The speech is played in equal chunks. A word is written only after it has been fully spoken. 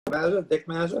Mazza, Dick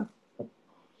Mazza.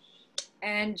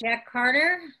 And Jack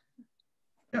Carter.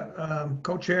 Yeah,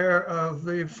 co-chair of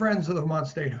the Friends of the Vermont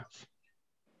State House.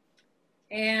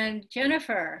 And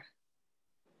Jennifer.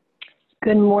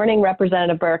 Good morning,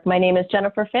 Representative Burke. My name is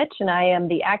Jennifer Fitch, and I am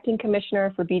the Acting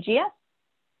Commissioner for BGS.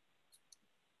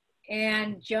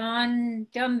 And John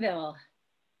Dumville.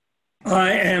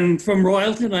 I am from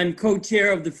Royalton. I'm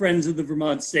co-chair of the Friends of the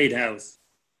Vermont State House.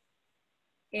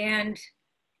 And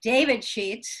David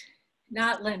Sheets,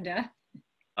 not Linda.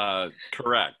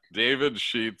 Correct. David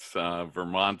Sheets,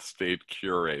 Vermont State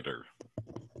Curator.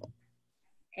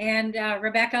 And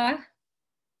Rebecca?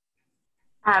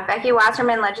 Becky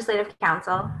Wasserman, Legislative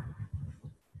Counsel.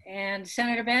 And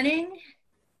Senator Benning?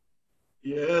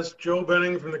 Yes, Joe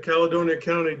Benning from the Caledonia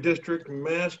County District,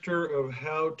 master of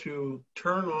how to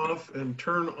turn off and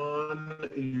turn on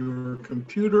your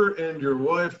computer and your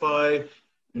Wi-Fi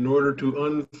in order to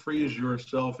unfreeze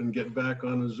yourself and get back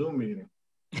on a Zoom meeting.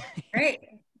 Great,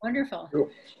 wonderful.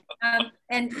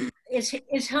 And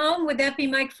is home, would that be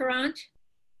Mike Ferrant?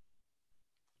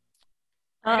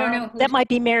 I don't know. That might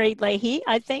be Mary Leahy,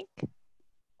 I think.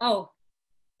 Oh,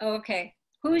 okay.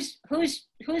 Who's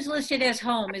listed as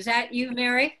home? Is that you,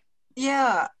 Mary?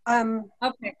 Yeah.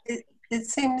 Okay. It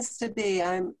seems to be.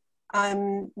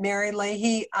 I'm Mary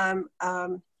Leahy. I'm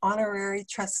honorary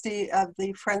trustee of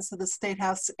the Friends of the State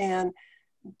House and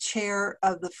chair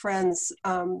of the Friends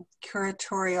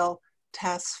Curatorial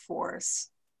Task Force.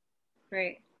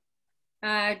 Great.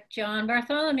 John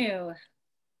Bartholomew.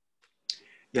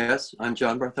 Yes, I'm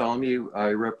John Bartholomew.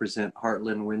 I represent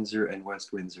Heartland, Windsor, and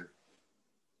West Windsor.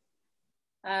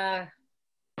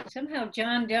 Somehow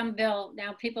John Dumville,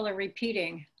 now people are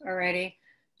repeating already.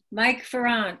 Mike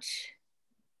Ferrant.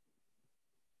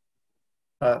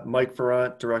 Mike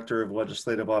Ferrant, Director of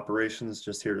Legislative Operations,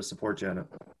 just here to support Janet.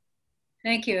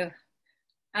 Thank you.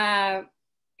 And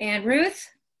Ruth?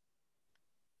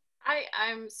 Hi,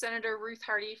 I'm Senator Ruth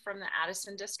Hardy from the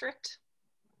Addison District.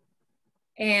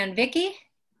 And Vicki?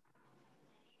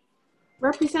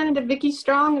 Representative Vicki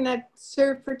Strong, and I've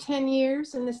served for 10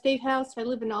 years in the State House. I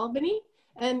live in Albany.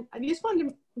 And I just wanted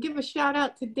to give a shout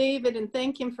out to David and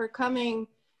thank him for coming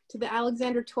to the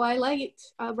Alexander Twilight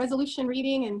resolution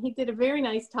reading. And he did a very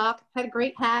nice talk, had a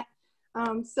great hat.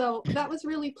 So that was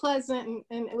really pleasant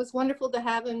and it was wonderful to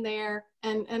have him there.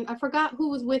 And I forgot who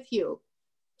was with you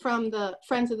from the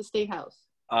Friends of the State House.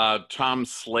 Tom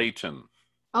Slayton.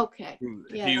 Okay.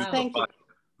 Yeah, He's thank you.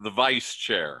 The vice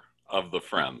chair of the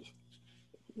Friends.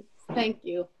 Thank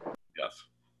you. Yes.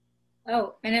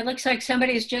 Oh, and it looks like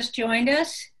somebody's just joined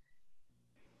us.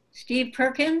 Steve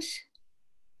Perkins.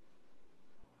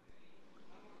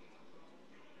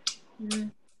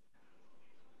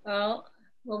 Well,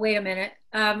 wait a minute.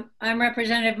 I'm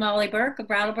Representative Molly Burke of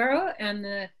Brattleboro and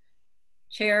the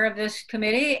chair of this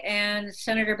committee, and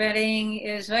Senator Benning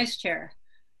is vice chair.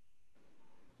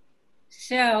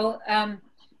 So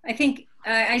I think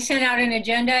I sent out an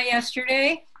agenda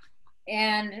yesterday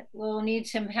and we'll need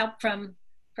some help from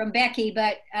Becky,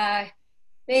 but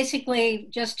basically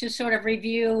just to sort of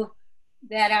review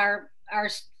that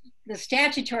the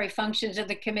statutory functions of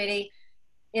the committee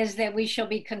is that we shall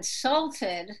be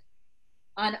consulted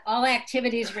on all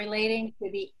activities relating to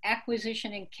the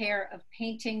acquisition and care of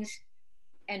paintings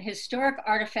and historic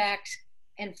artifacts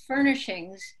and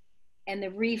furnishings and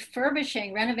the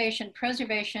refurbishing, renovation,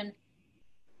 preservation,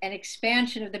 and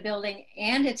expansion of the building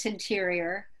and its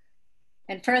interior.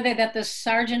 And further, that the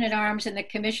Sergeant at Arms and the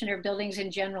Commissioner of Buildings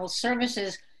and General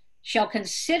Services shall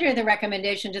consider the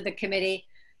recommendation to the committee,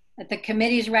 that the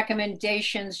committee's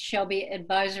recommendations shall be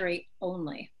advisory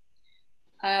only.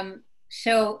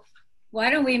 So why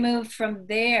don't we move from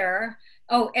there?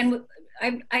 Oh, and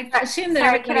I assume that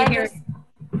everybody here.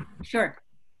 Sure.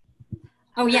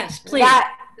 Oh yes, please.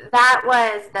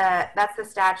 That's the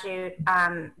statute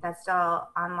that's still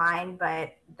online,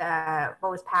 but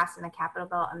what was passed in the Capitol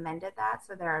bill amended that,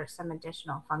 so there are some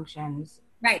additional functions.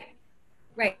 Right.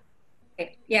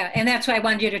 Yeah, and that's what I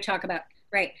wanted you to talk about.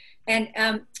 Right. And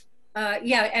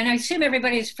yeah, and I assume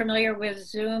everybody's familiar with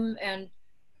Zoom,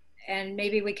 and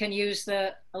maybe we can use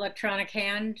the electronic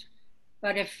hand,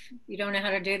 but if you don't know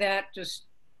how to do that, just,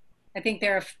 I think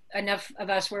there are enough of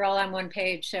us, we're all on one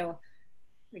page, so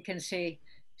we can see.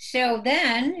 So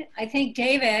then I think,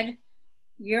 David,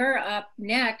 you're up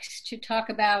next to talk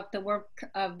about the work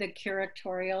of the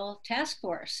curatorial task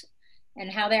force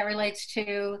and how that relates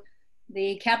to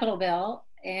the Capitol bill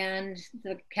and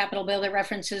the Capitol bill that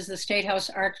references the State House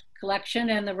art collection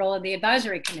and the role of the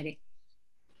advisory committee.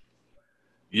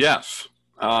 Yes.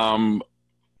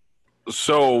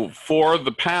 So for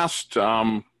the past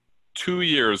 2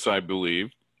 years, I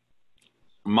believe,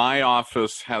 my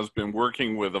office has been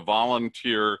working with a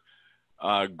volunteer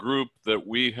group that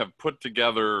we have put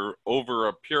together over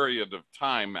a period of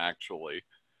time, actually,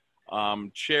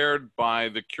 chaired by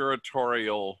the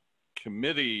curatorial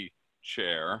committee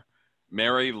chair,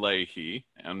 Mary Leahy,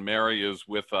 and Mary is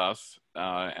with us,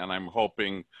 and I'm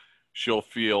hoping she'll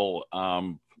feel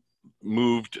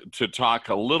moved to talk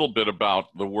a little bit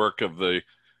about the work of the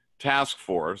task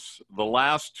force. The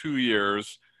last 2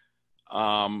 years,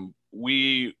 the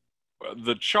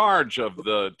charge of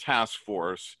the task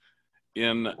force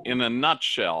in a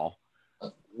nutshell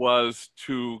was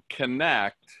to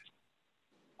connect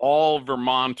all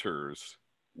Vermonters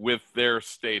with their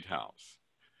state house,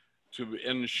 to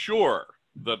ensure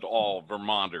that all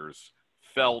Vermonters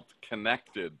felt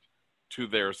connected to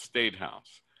their state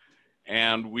house.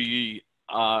 And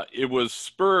it was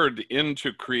spurred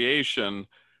into creation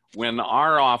when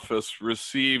our office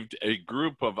received a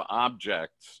group of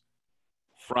objects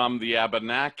from the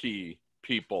Abenaki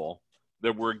people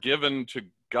that were given to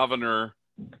Governor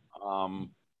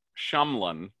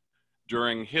Shumlin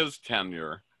during his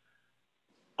tenure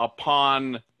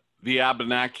upon the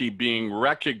Abenaki being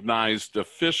recognized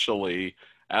officially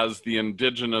as the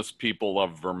indigenous people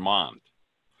of Vermont.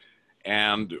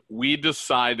 And we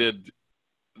decided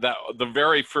that the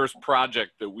very first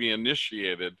project that we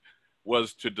initiated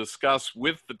was to discuss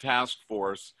with the task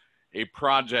force a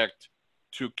project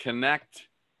to connect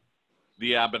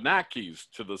the Abenakis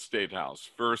to the State House,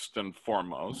 first and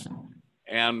foremost.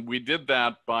 And we did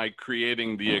that by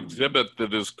creating the exhibit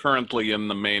that is currently in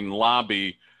the main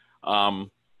lobby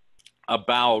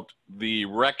about the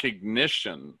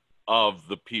recognition of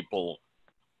the people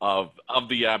of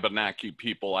the Abenaki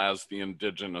people as the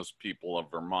indigenous people of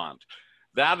Vermont.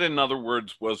 That, in other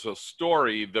words, was a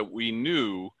story that we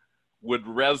knew would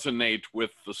resonate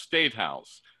with the State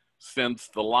House, since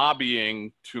the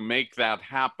lobbying to make that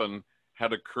happen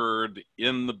had occurred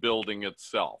in the building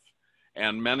itself.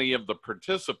 And many of the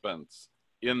participants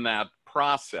in that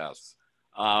process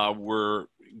were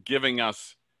giving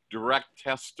us direct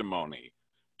testimony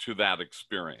to that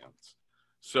experience.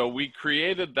 So we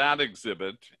created that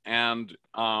exhibit and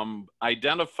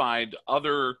identified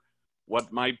other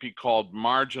what might be called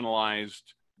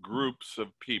marginalized groups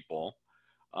of people,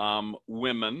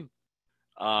 women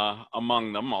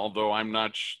among them, although I'm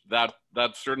not, that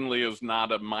certainly is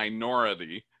not a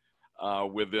minority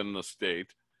within the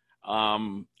state,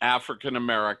 African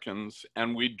Americans,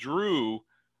 and we drew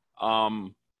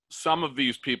some of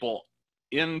these people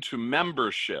into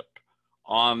membership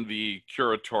on the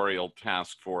curatorial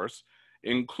task force,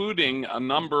 including a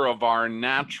number of our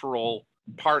natural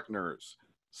partners,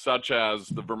 such as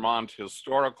the Vermont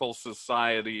Historical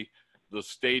Society, the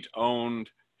state-owned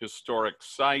historic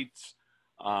sites,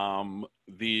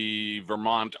 the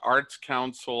Vermont Arts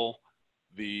Council,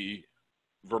 the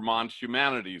Vermont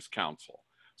Humanities Council.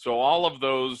 So all of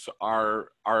those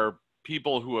are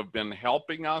people who have been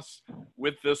helping us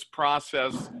with this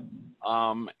process,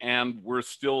 and we're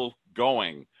still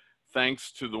going,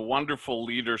 thanks to the wonderful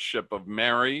leadership of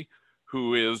Mary,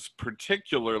 who is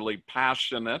particularly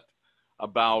passionate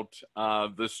about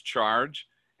this charge.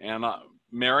 And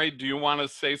Mary, do you want to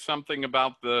say something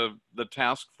about the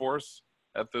task force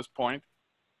at this point?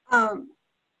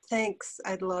 Thanks,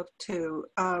 I'd love to.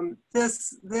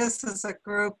 This is a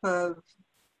group of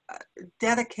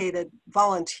dedicated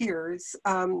volunteers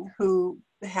who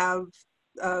have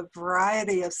a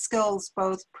variety of skills,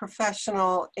 both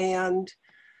professional and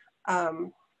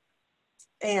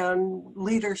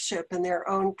leadership in their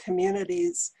own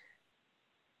communities.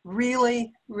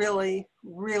 Really, really,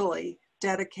 really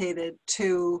dedicated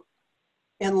to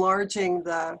enlarging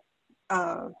the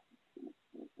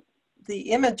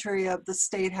imagery of the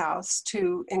State House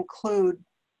to include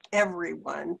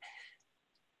everyone.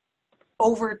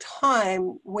 Over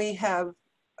time, we have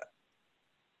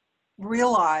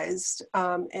realized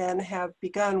and have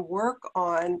begun work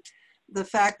on the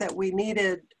fact that we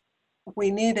needed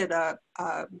a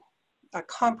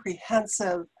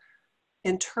comprehensive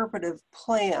interpretive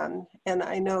plan, and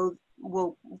I know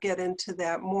we'll get into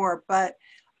that more, but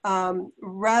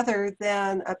rather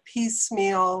than a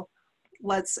piecemeal,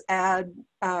 let's add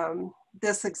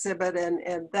this exhibit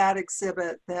and that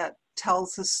exhibit that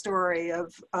tells the story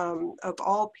of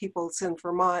all peoples in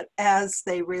Vermont as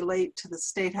they relate to the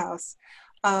State House.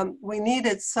 We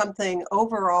needed something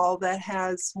overall that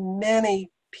has many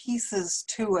pieces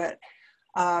to it.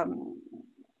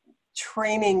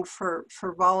 Training for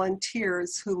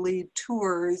volunteers who lead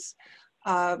tours,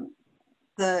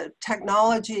 the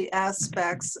technology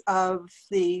aspects of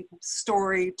the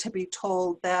story to be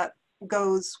told that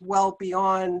goes well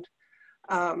beyond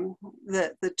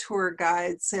the tour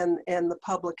guides and the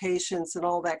publications and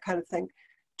all that kind of thing.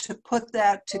 To put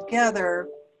that together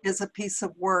is a piece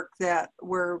of work that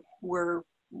we're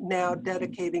now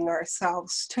dedicating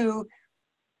ourselves to,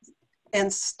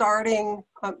 and starting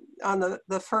on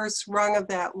the first rung of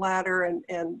that ladder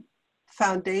and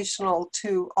foundational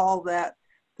to all that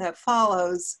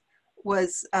follows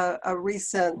was a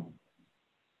recent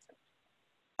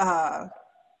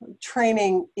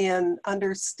training in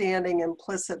understanding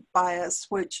implicit bias,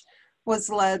 which was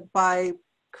led by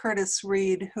Curtis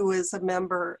Reed, who is a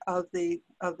member of the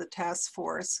task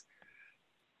force.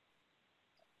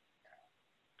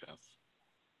 Yes.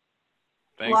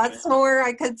 Lots more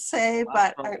I could say,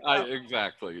 but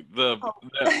exactly.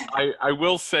 I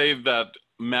will say that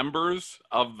members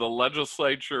of the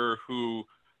legislature who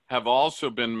have also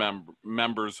been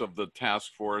members of the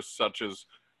task force, such as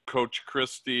Coach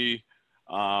Christie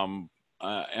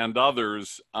and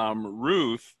others,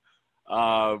 Ruth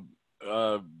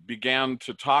began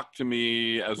to talk to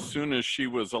me as soon as she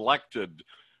was elected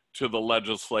to the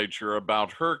legislature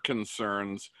about her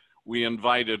concerns. We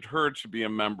invited her to be a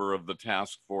member of the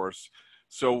task force.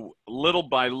 So little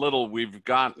by little, we've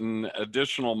gotten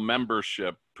additional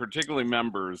membership, particularly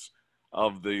members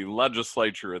of the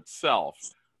legislature itself,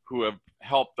 who have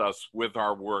helped us with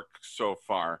our work so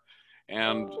far.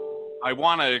 And I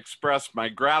want to express my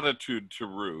gratitude to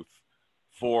Ruth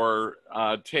for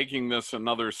taking this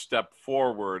another step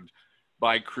forward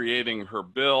by creating her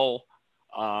bill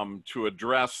to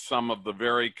address some of the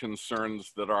very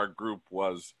concerns that our group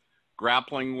was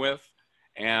grappling with.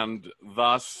 And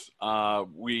thus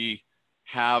we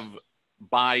have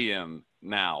buy-in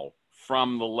now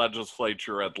from the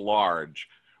legislature at large,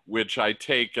 which I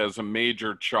take as a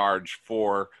major charge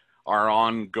for our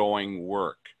ongoing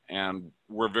work. And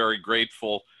we're very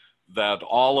grateful that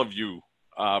all of you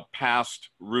passed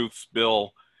Ruth's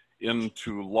bill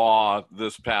into law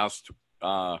this past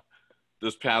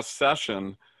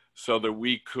session, so that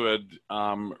we could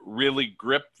really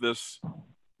grip this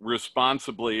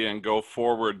responsibly and go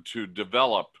forward to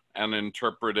develop an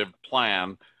interpretive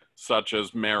plan such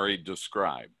as Mary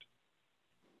described.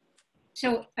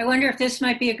 So I wonder if this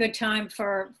might be a good time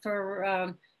for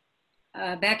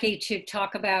Becky to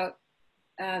talk about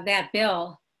that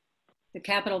bill, the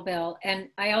capital bill. And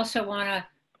I also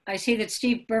I see that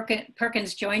Steve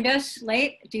Perkins joined us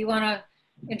late. Do you want to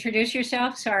introduce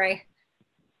yourself? Sorry.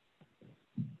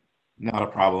 Not a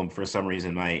problem. For some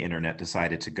reason, my internet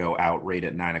decided to go out right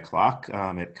at 9 o'clock.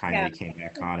 It kindly came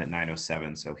back on at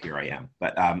 9:07, so here I am.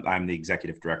 But I'm the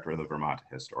executive director of the Vermont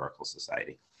Historical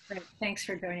Society. Great. Thanks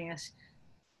for joining us.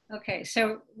 Okay,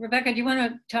 so Rebecca, do you want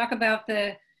to talk about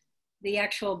the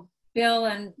actual bill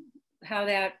and how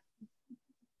that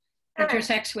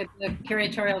intersects with the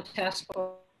curatorial task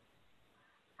force?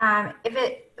 Would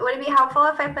it be helpful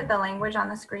if I put the language on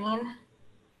the screen?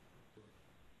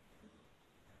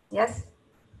 Yes?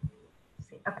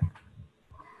 Okay.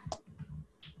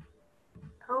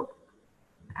 Oh,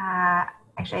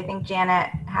 actually, I think Janet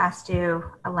has to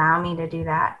allow me to do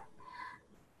that.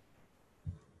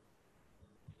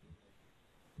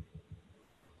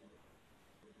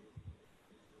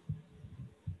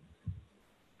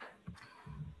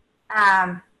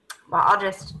 Well,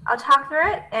 I'll talk through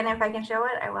it, and if I can show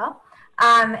it, I will.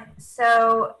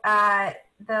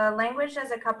 The language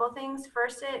does a couple things.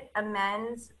 First, it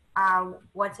amends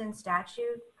what's in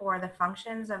statute for the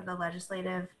functions of the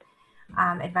Legislative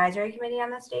Advisory Committee on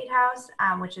the State House,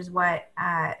 which is what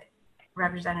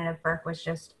Representative Burke was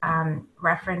just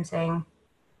referencing.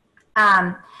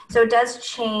 So it does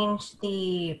change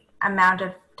the amount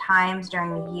of times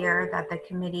during the year that the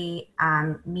committee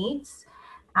meets.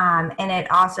 And it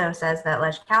also says that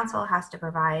Leg Council has to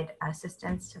provide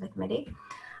assistance to the committee.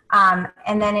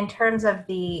 And then in terms of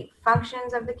the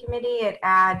functions of the committee, it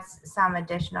adds some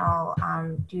additional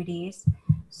duties.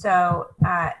 So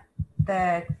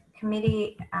the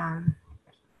committee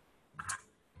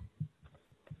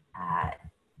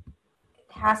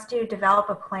has to develop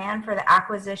a plan for the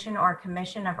acquisition or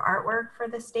commission of artwork for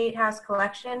the State House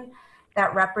collection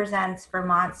that represents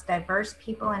Vermont's diverse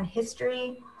people and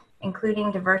history,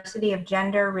 including diversity of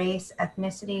gender, race,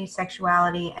 ethnicity,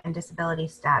 sexuality, and disability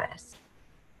status.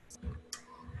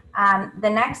 The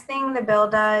next thing the bill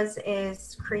does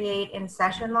is create in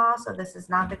session law. So this is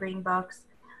not the Green Books.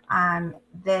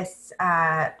 This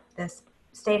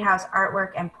State House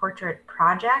Artwork and Portrait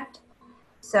Project.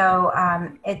 So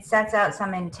it sets out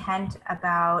some intent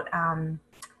about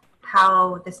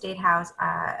how the State House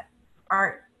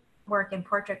artwork and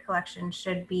portrait collection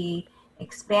should be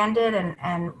expanded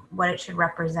and what it should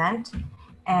represent.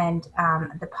 and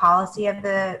the policy of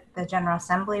the General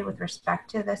Assembly with respect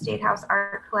to the State House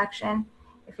art collection.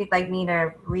 If you'd like me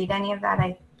to read any of that,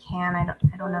 I can.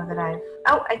 I don't know that I've,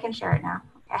 oh, I can share it now.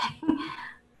 Okay.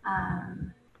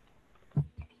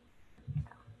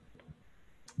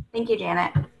 Thank you,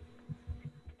 Janet.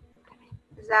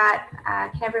 Is that,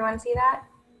 can everyone see that?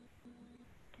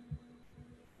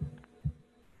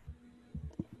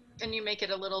 Can you make it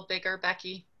a little bigger,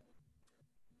 Becky?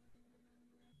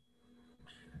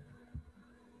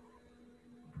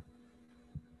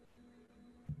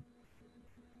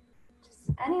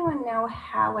 Does anyone know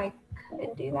how I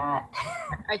could do that?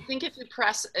 I think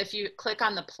if you click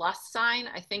on the plus sign,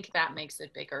 I think that makes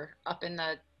it bigger up in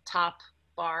the top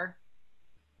bar.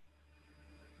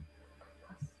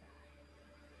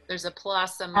 There's a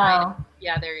plus, a minus. Oh.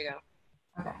 Yeah, there you go.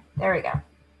 Okay, there we go.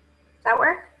 Does that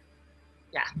work?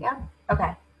 Yeah. Yeah,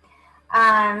 okay.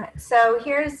 So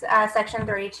here's section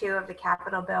 32 of the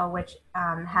Capitol bill, which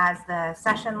has the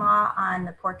session law on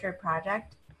the portrait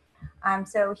project.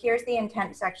 So here's the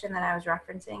intent section that I was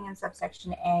referencing in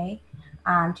subsection A,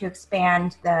 to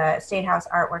expand the State House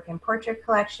artwork and portrait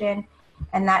collection.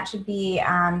 And that should be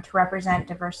to represent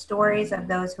diverse stories of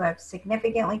those who have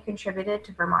significantly contributed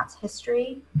to Vermont's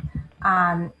history.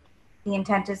 The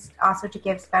intent is also to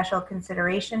give special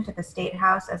consideration to the State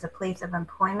House as a place of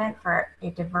employment for a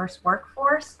diverse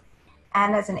workforce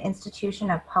and as an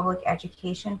institution of public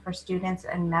education for students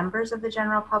and members of the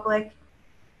general public.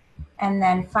 And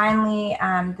then finally,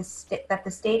 that the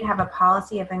state have a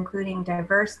policy of including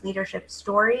diverse leadership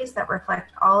stories that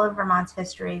reflect all of Vermont's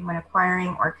history when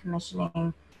acquiring or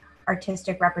commissioning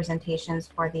artistic representations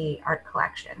for the art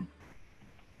collection.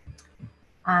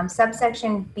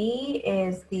 Subsection B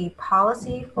is the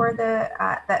policy for the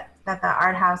that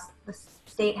the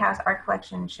State House art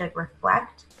collection should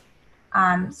reflect.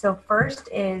 So first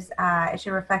is it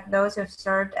should reflect those who have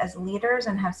served as leaders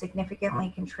and have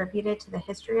significantly contributed to the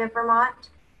history of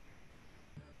Vermont.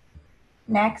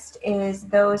 Next is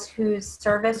those whose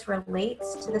service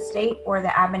relates to the state or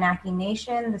the Abenaki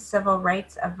Nation, the civil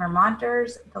rights of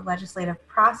Vermonters, the legislative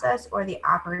process, or the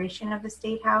operation of the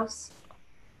State House.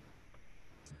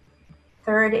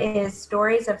 Third is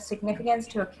stories of significance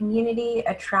to a community,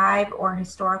 a tribe, or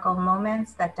historical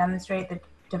moments that demonstrate the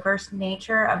diverse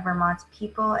nature of Vermont's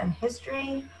people and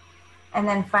history. And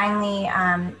then finally,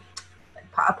 a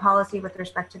policy with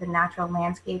respect to the natural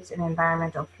landscapes and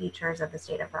environmental features of the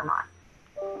state of Vermont.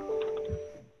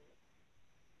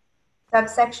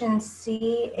 Subsection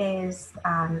C is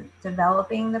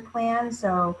developing the plan.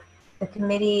 So the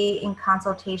committee, in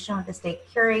consultation with the state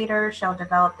curator, shall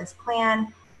develop this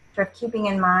plan, sort of keeping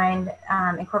in mind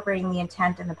incorporating the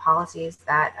intent and the policies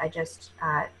that I just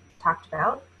talked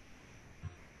about.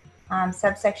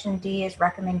 Subsection D is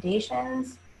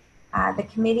recommendations. The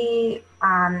committee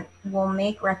will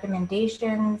make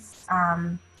recommendations,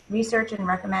 research and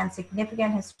recommend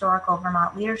significant historical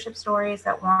Vermont leadership stories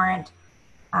that warrant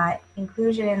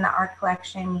inclusion in the art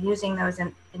collection using those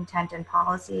intent and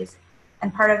policies.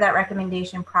 And part of that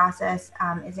recommendation process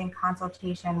is in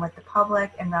consultation with the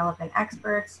public and relevant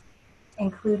experts,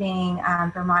 including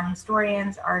Vermont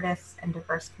historians, artists, and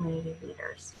diverse community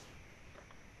leaders.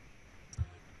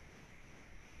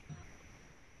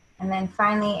 And then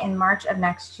finally, in March of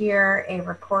next year, a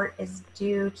report is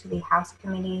due to the House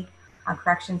Committee on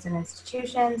Corrections and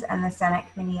Institutions and the Senate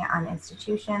Committee on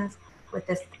Institutions with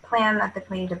this plan that the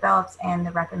committee develops and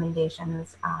the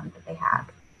recommendations that they have.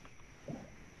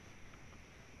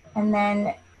 And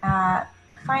then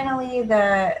finally,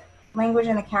 the language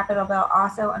in the Capitol bill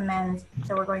also amends,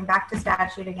 so we're going back to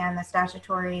statute again, the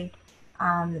statutory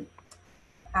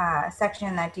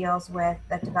section that deals with,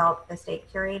 that developed the state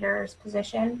curator's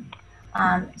position.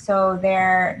 So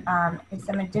there is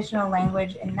some additional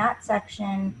language in that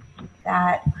section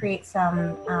that creates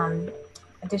some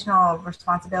additional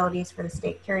responsibilities for the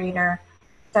state curator.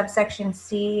 Subsection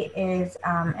C is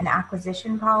an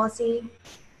acquisition policy.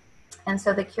 And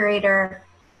so the curator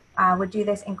would do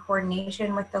this in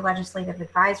coordination with the Legislative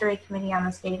Advisory Committee on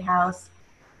the State House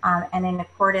and in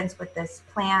accordance with this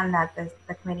plan that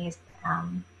the committee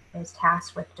is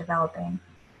tasked with developing.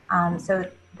 So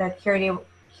the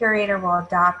curator will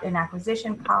adopt an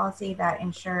acquisition policy that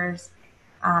ensures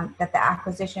that the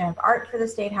acquisition of art for the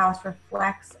State House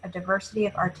reflects a diversity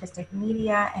of artistic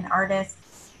media and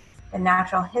artists, the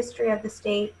natural history of the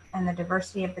state, and the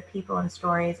diversity of the people and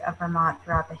stories of Vermont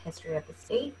throughout the history of the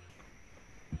state.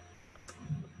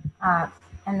 And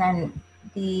then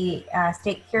the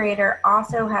state curator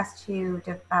also has to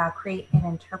create an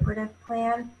interpretive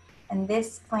plan. And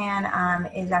this plan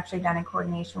is actually done in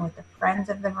coordination with the Friends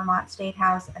of the Vermont State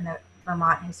House and the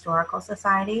Vermont Historical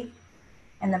Society.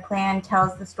 And the plan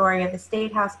tells the story of the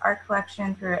State House art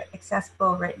collection through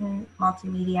accessible written,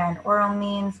 multimedia, and oral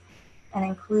means, and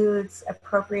includes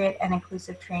appropriate and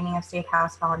inclusive training of State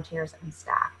House volunteers and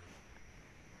staff.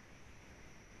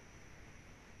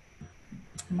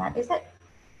 And that is it. Are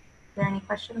there any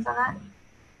questions on that?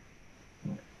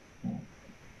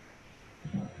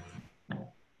 I'm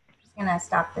just gonna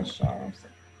stop the share so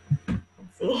you can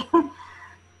see.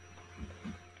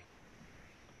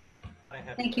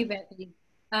 Thank you, Betsy.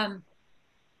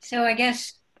 So I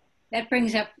guess that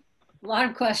brings up a lot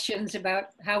of questions about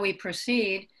how we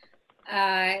proceed.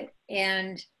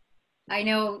 And I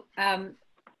know,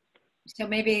 so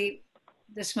maybe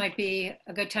this might be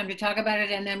a good time to talk about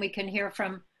it, and then we can hear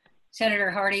from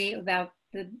Senator Hardy about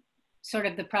the sort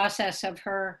of the process of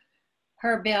her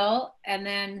bill. And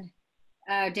then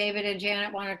David and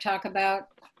Janet want to talk about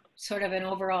sort of an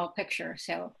overall picture.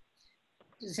 So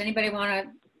does anybody want to,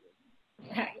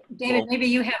 David, maybe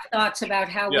you have thoughts about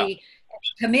how we,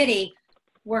 as a committee,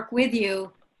 work with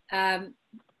you to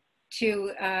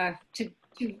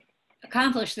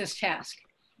accomplish this task.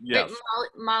 Yes. Wait,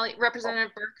 Molly,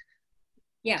 Representative Burke.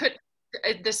 Yeah.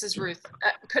 This is Ruth.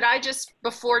 Could I just,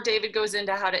 before David goes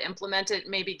into how to implement it,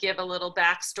 maybe give a little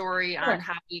backstory on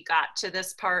how we got to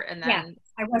this part, and then. Yeah,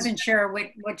 I wasn't sure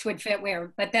which would fit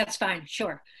where, but that's fine.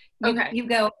 Sure. Okay. You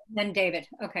go, then David.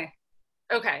 Okay.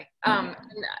 Okay,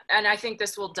 and I think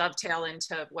this will dovetail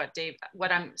into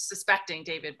what I'm suspecting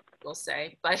David will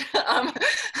say. But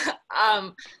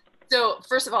so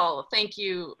first of all, thank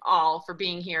you all for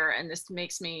being here, and this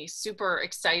makes me super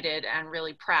excited and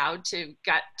really proud to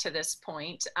get to this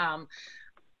point.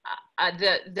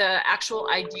 The actual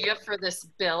idea for this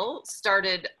bill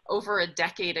started over a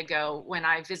decade ago when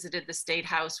I visited the State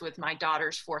House with my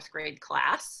daughter's 4th grade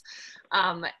class.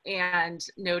 And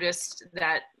noticed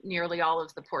that nearly all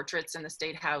of the portraits in the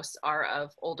State House are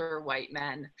of older white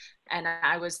men. And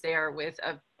I was there with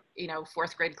a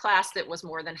 4th grade class that was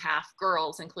more than half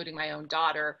girls, including my own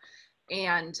daughter.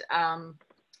 And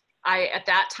I, at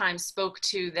that time, spoke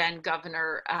to then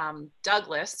Governor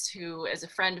Douglas, who is a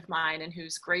friend of mine and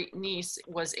whose great niece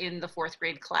was in the 4th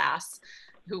grade class,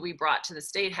 who we brought to the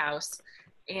State House,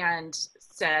 and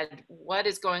said, what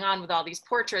is going on with all these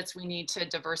portraits? We need to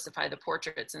diversify the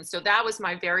portraits. And so that was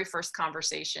my very first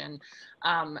conversation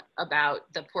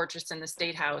about the portraits in the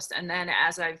State House. And then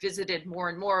as I visited more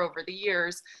and more over the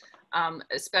years,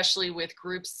 especially with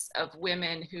groups of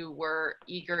women who were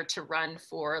eager to run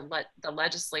for the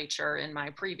legislature in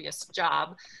my previous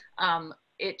job,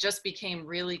 it just became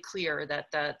really clear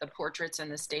that the portraits in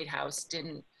the State House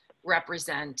didn't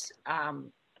represent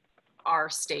our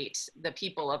state, the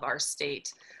people of our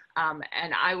state.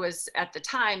 And I was at the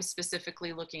time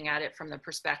specifically looking at it from the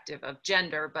perspective of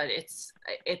gender, but it's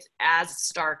as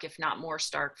stark, if not more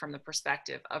stark, from the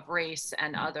perspective of race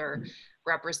and other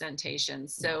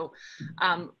representations. So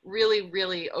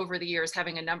really over the years,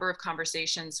 having a number of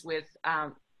conversations with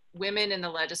women in the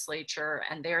legislature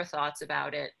and their thoughts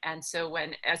about it. And so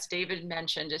when, as David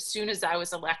mentioned, as soon as I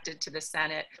was elected to the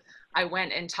Senate, I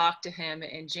went and talked to him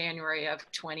in January of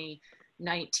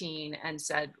 2019 and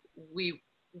said,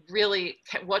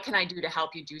 what can I do to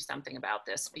help you do something about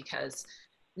this? Because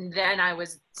then I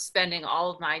was spending all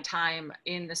of my time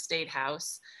in the State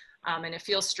House. And it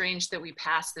feels strange that we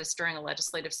passed this during a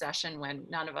legislative session when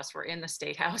none of us were in the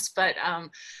State House, but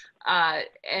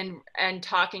and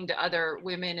talking to other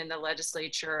women in the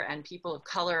legislature and people of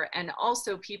color, and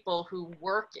also people who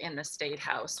work in the State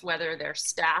House, whether they're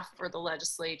staff for the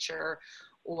legislature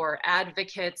or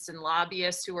advocates and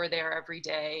lobbyists who are there every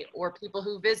day, or people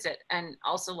who visit, and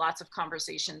also lots of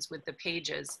conversations with the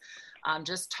pages,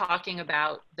 just talking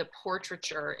about the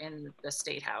portraiture in the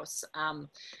State House.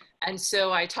 And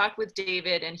so I talked with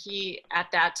David, and he, at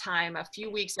that time, a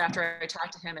few weeks after I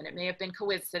talked to him, and it may have been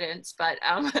coincidence, but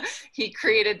he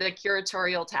created the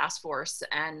curatorial task force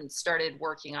and started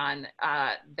working on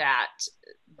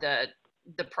the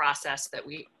process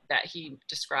that he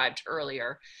described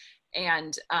earlier.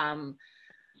 And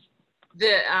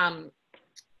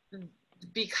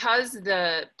because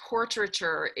the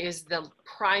portraiture is the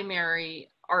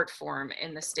primary art form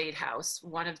in the State House,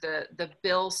 one of the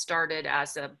bill started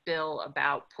as a bill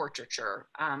about portraiture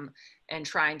and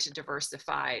trying to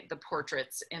diversify the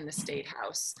portraits in the State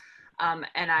House.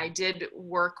 And I did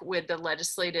work with the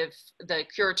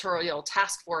curatorial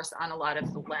task force on a lot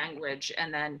of the language,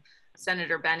 and then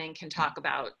Senator Benning can talk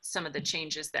about some of the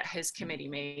changes that his committee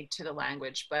made to the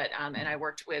language. But and I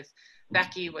worked with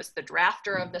Becky, was the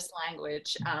drafter of this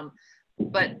language.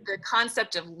 but the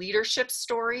concept of leadership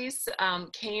stories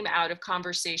came out of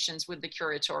conversations with the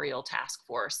curatorial task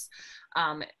force,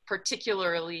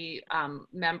 particularly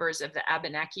members of the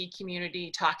Abenaki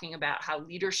community, talking about how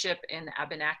leadership in the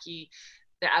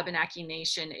Abenaki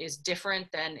Nation is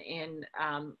different than in,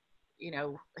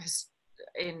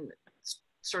 in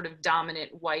sort of dominant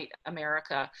white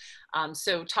America.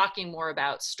 So talking more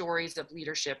about stories of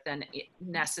leadership than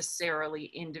necessarily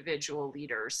individual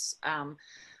leaders.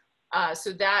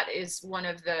 So that is one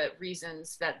of the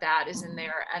reasons that is in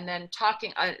there. And then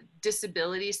talking,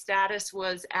 disability status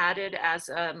was added as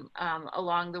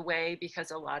along the way, because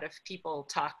a lot of people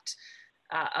talked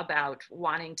about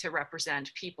wanting to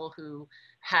represent people who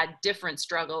had different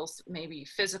struggles, maybe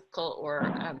physical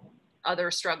or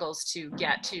other struggles to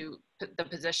get to the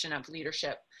position of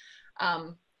leadership.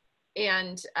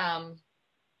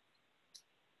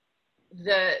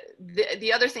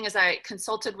 The other thing is I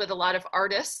consulted with a lot of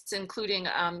artists, including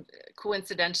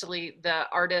coincidentally the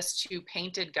artist who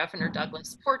painted Governor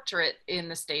Douglas' portrait in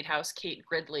the State House, Kate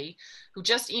Gridley, who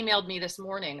just emailed me this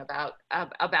morning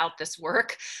about this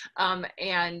work.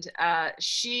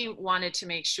 She wanted to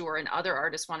make sure, and other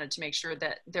artists wanted to make sure,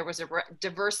 that there was a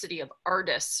diversity of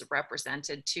artists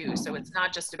represented too. So it's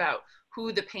not just about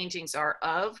who the paintings are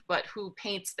of, but who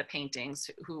paints the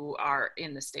paintings who are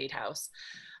in the State House.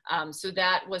 So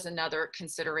that was another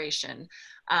consideration.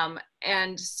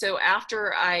 And so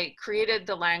after I created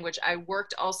the language, I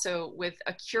worked also with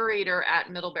a curator at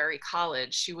Middlebury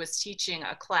College. She was teaching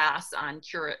a class on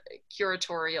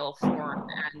curatorial form,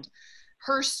 and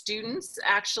her students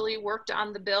actually worked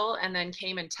on the bill and then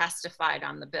came and testified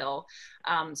on the bill.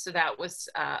 So that was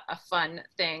a fun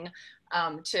thing.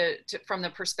 From the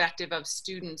perspective of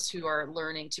students who are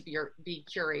learning to be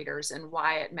curators and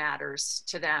why it matters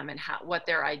to them and what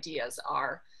their ideas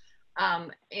are.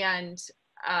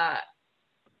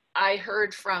 I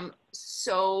heard from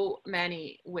so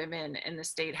many women in the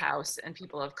State House and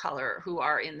people of color who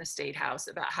are in the State House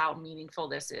about how meaningful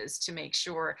this is to make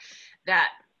sure that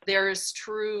there's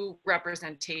true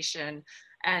representation.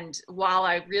 And while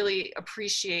I really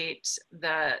appreciate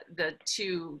the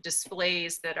two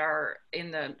displays that are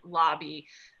in the lobby,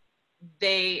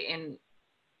 they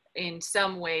in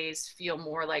some ways feel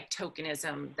more like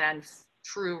tokenism than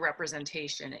true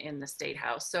representation in the State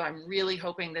House. So I'm really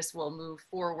hoping this will move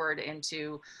forward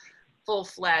into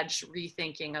full-fledged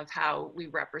rethinking of how we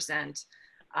represent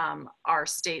our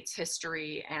state's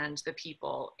history and the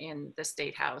people in the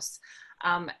State House.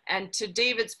 And to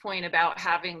David's point about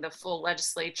having the full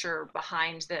legislature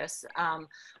behind this,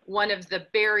 one of the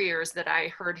barriers that I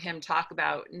heard him talk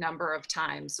about a number of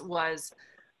times was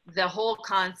the whole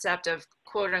concept of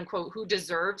quote unquote, who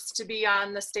deserves to be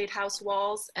on the State House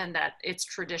walls, and that it's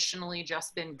traditionally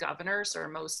just been governors or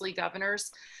mostly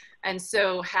governors. And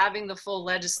so having the full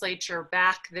legislature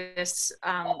back this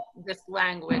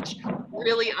language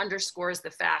really underscores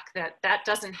the fact that that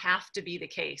doesn't have to be the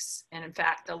case. And in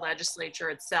fact, the legislature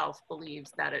itself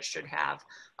believes that it should have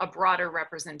a broader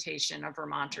representation of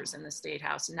Vermonters in the State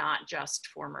House, not just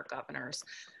former governors.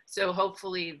 So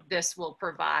hopefully this will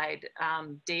provide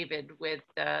David with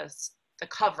the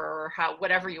cover, or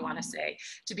whatever you want to say,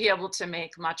 to be able to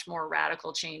make much more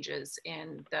radical changes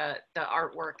in the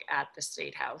artwork at the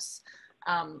State House.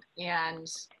 And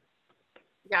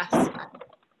yes,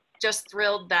 just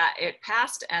thrilled that it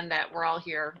passed and that we're all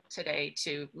here today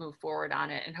to move forward on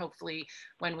it. And hopefully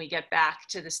when we get back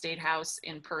to the State House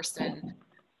in person,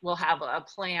 we'll have a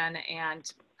plan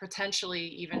and potentially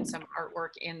even some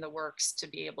artwork in the works to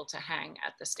be able to hang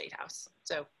at the State House.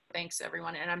 So thanks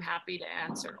everyone, and I'm happy to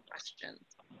answer questions.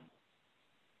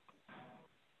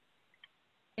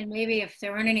 And maybe if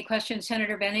there aren't any questions,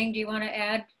 Senator Benning, do you want to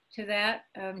add to that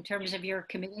in terms of your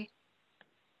committee?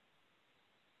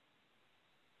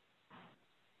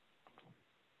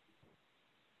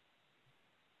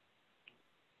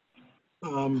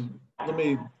 Let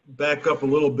me back up a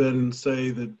little bit and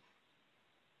say that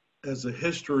as a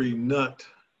history nut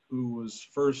who was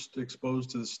first exposed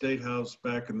to the State House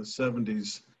back in the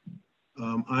 70s,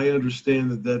 I understand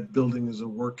that that building is a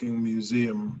working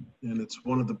museum, and it's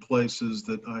one of the places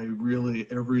that I really,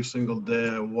 every single day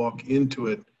I walk into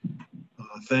it,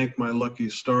 thank my lucky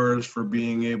stars for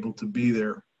being able to be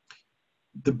there.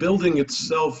 The building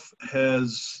itself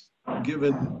has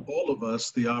given all of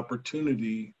us the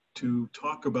opportunity to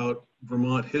talk about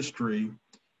Vermont history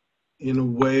in a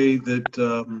way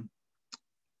that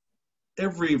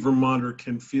every Vermonter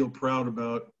can feel proud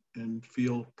about and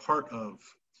feel part of.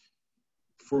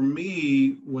 For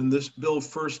me, when this bill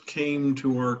first came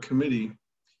to our committee,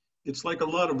 it's like a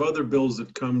lot of other bills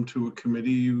that come to a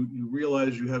committee. You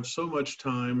realize you have so much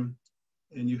time,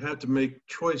 and you had to make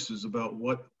choices about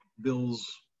what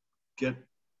bills get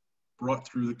brought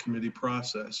through the committee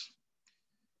process.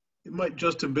 It might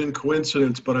just have been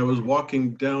coincidence, but I was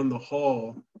walking down the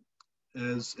hall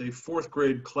as a 4th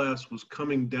grade class was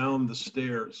coming down the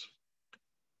stairs.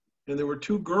 And there were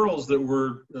 2 girls that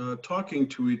were talking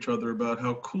to each other about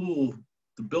how cool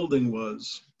the building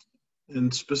was.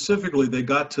 And specifically, they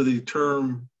got to the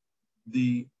term,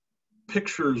 the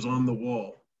pictures on the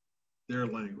wall, their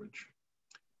language.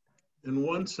 And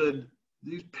one said,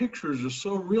 "These pictures are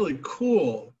so really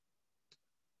cool."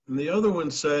 And the other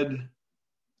one said,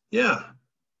 "Yeah,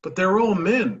 but they're all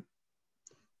men."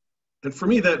 And for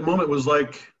me, that moment was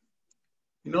like,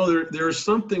 you know, there is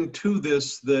something to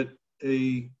this that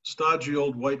a stodgy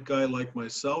old white guy like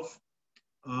myself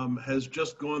has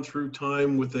just gone through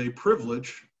time with a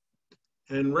privilege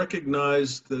and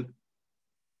recognized that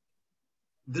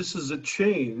this is a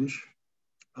change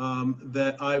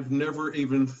that I've never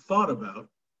even thought about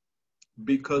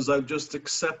because I've just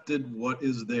accepted what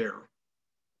is there.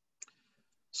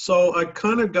 So I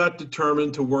kind of got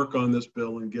determined to work on this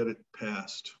bill and get it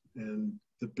passed. And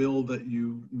the bill that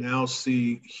you now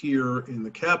see here in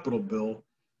the Capitol bill,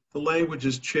 the language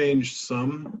has changed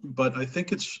some, but I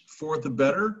think it's for the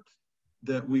better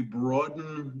that we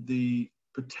broaden the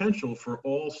potential for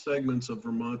all segments of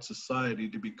Vermont society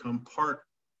to become part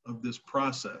of this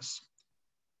process.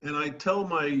 And I tell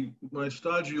my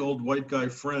stodgy old white guy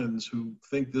friends who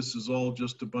think this is all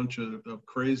just a bunch of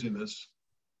craziness,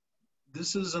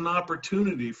 this is an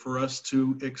opportunity for us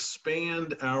to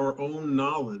expand our own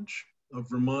knowledge of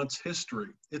Vermont's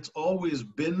history. It's always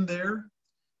been there.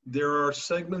 There are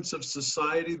segments of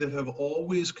society that have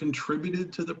always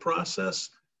contributed to the process,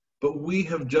 but we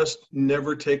have just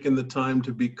never taken the time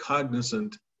to be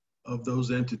cognizant of those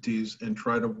entities and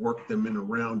try to work them in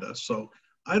around us. So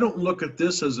I don't look at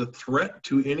this as a threat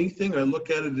to anything. I look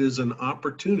at it as an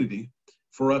opportunity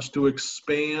for us to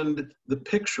expand the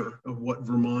picture of what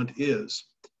Vermont is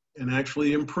and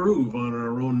actually improve on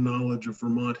our own knowledge of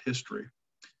Vermont history.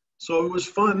 So it was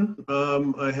fun.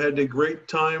 I had a great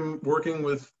time working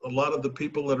with a lot of the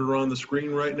people that are on the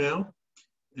screen right now.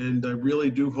 And I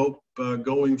really do hope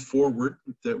going forward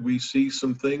that we see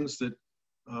some things that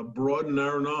broaden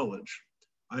our knowledge.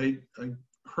 I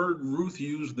heard Ruth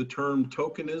use the term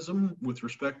tokenism with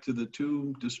respect to the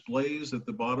 2 displays at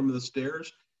the bottom of the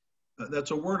stairs.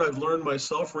 That's a word I've learned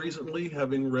myself recently,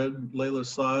 having read Layla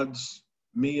Saad's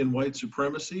Me and White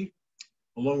Supremacy,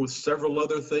 along with several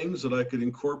other things that I could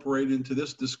incorporate into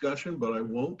this discussion, but I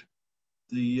won't.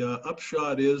 The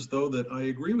upshot is, though, that I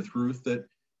agree with Ruth that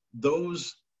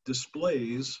those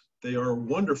displays, they are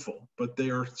wonderful, but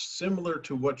they are similar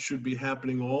to what should be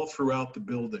happening all throughout the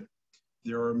building.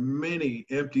 There are many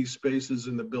empty spaces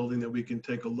in the building that we can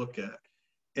take a look at.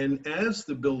 And as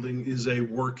the building is a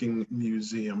working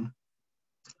museum,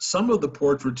 some of the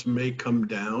portraits may come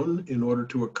down in order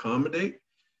to accommodate,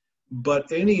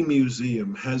 but any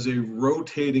museum has a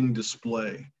rotating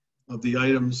display of the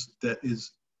items that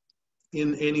is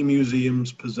in any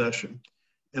museum's possession.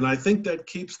 And I think that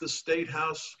keeps the State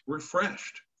House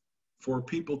refreshed for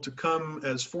people to come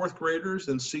as 4th graders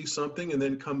and see something and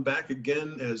then come back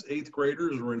again as 8th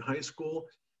graders or in high school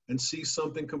and see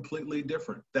something completely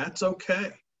different. That's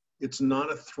okay. It's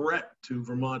not a threat to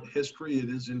Vermont history. It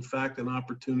is in fact an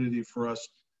opportunity for us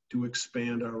to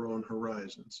expand our own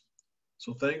horizons.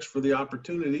 So thanks for the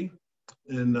opportunity.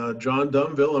 And John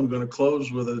Dunville, I'm going to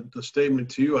close with a statement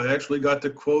to you. I actually got to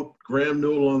quote Graham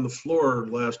Newell on the floor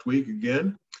last week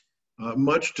again,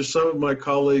 much to some of my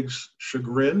colleagues'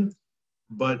 chagrin,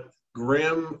 but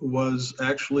Graham was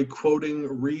actually quoting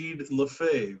Reed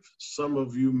Lefebvre. Some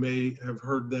of you may have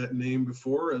heard that name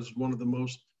before as one of the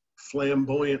most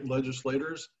flamboyant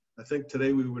legislators. I think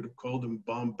today we would have called him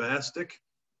bombastic.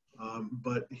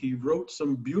 But he wrote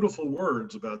some beautiful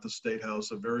words about the State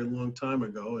House a very long time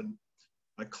ago, and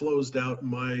I closed out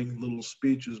my little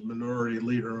speech as minority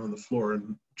leader on the floor.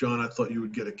 And John, I thought you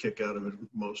would get a kick out of it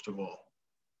most of all.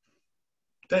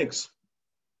 Thanks.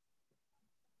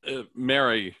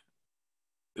 Mary,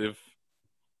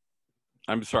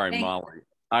 I'm sorry, Molly.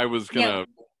 I was gonna,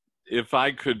 if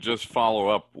I could just follow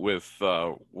up with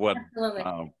what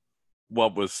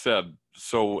was said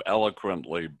so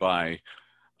eloquently by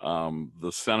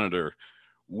the senator.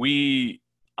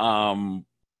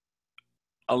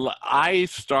 I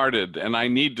started, and I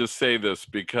need to say this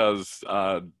because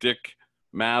Dick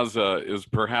Mazza is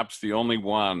perhaps the only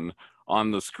one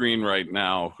on the screen right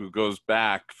now who goes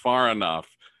back far enough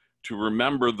to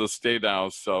remember the State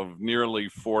House of nearly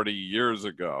 40 years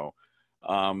ago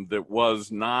that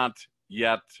was not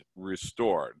yet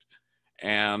restored.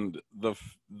 And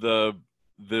the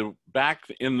back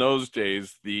in those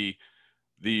days, the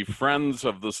Friends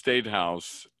of the State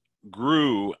House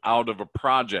grew out of a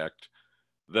project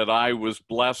that I was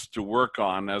blessed to work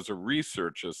on as a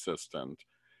research assistant.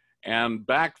 And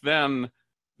back then,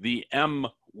 the M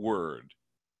word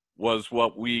was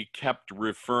what we kept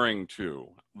referring to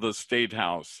the State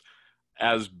House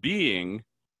as being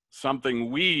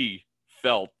something we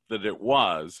felt that it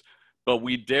was, but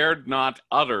we dared not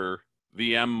utter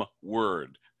the M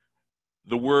word.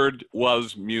 The word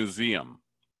was museum,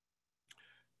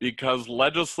 because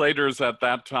legislators at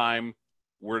that time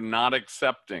were not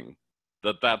accepting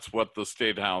that that's what the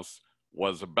State House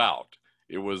was about.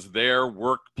 It was their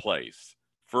workplace,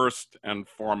 first and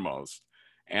foremost.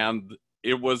 And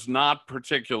it was not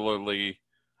particularly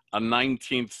a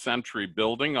 19th century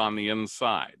building on the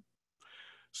inside.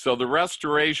 So the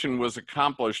restoration was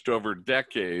accomplished over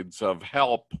decades of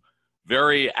help,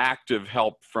 very active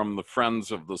help from the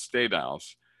Friends of the State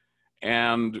House.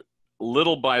 And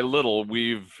little by little,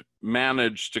 we've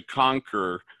managed to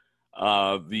conquer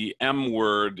the M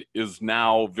word is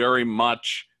now very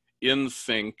much in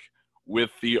sync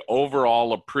with the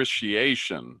overall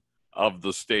appreciation of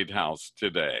the State House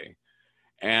today.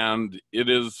 And it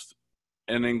is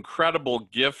an incredible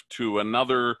gift to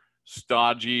another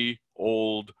stodgy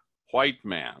old white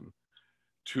man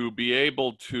to be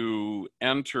able to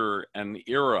enter an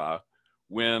era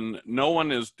when no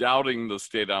one is doubting the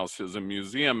State House as a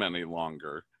museum any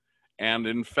longer. And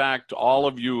in fact, all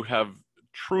of you have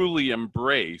truly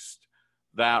embraced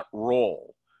that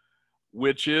role,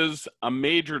 which is a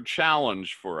major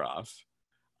challenge for us.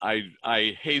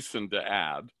 I hasten to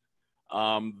add,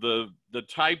 the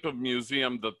type of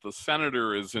museum that the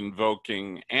senator is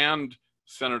invoking, and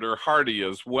Senator Hardy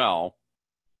as well,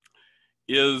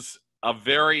 is a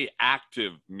very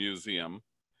active museum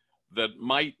that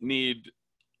might need,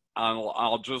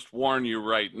 I'll just warn you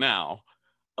right now,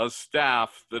 a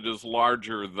staff that is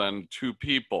larger than 2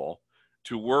 people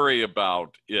to worry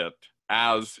about it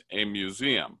as a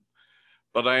museum.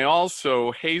 But I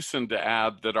also hasten to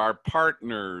add that our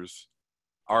partners,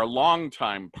 our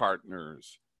longtime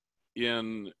partners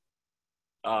in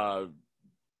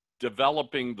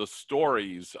developing the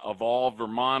stories of all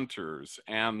Vermonters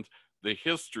and the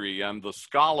history and the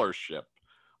scholarship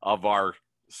of our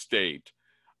state,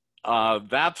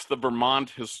 that's the Vermont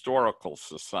Historical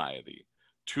Society,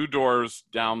 2 doors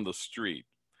down the street.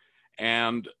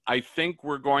 And I think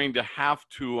we're going to have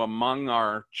to, among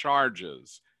our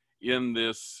charges in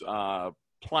this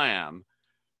plan,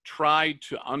 try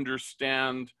to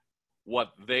understand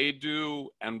what they do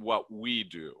and what we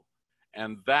do.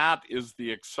 And that is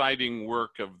the exciting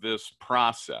work of this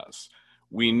process.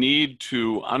 We need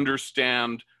to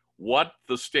understand what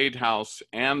the State House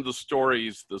and the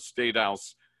stories the State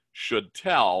House should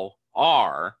tell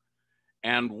are,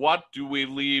 and what do we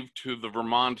leave to the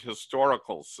Vermont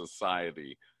Historical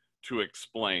Society to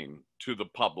explain to the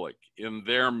public in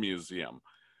their museum.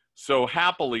 So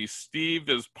happily, Steve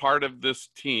is part of this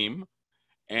team,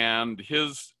 and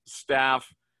his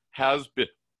staff has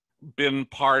been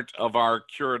part of our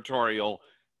curatorial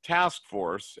task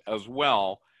force as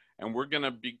well. And we're going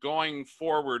to be going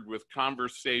forward with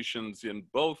conversations in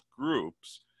both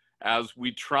groups as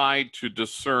we try to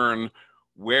discern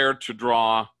where to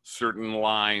draw certain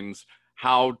lines,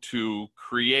 how to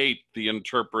create the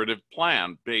interpretive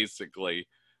plan, basically,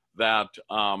 that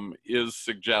is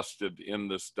suggested in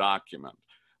this document.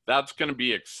 That's going to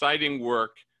be exciting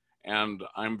work, and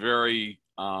I'm very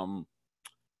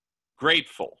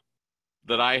grateful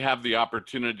that I have the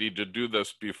opportunity to do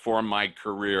this before my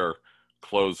career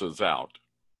closes out.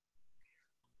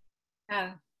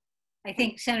 I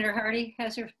think Senator Hardy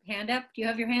has her hand up. Do you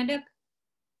have your hand up?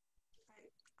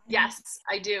 Yes,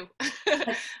 I do.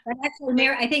 But actually,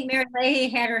 I think Mary Leahy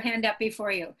had her hand up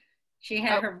before you. She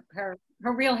had her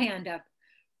real hand up.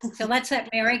 So let's let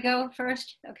Mary go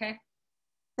first, okay?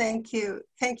 Thank you,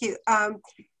 thank you.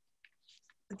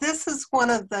 This is one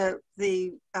of the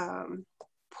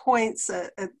points,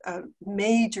 a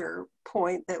major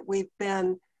point that we've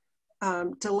been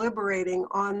deliberating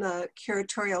on the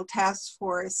curatorial task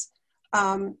force,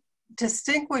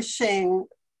 distinguishing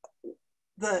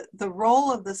the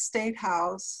role of the State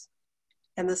House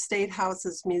and the State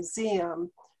House's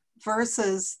museum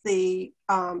versus the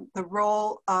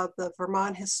role of the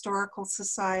Vermont Historical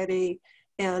Society.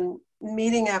 And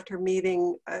meeting after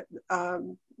meeting,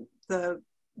 the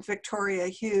Victoria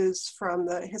Hughes from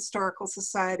the Historical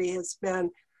Society has been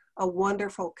a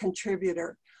wonderful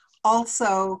contributor.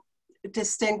 Also,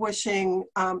 distinguishing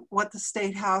what the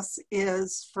State House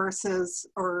is versus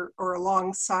or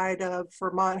alongside of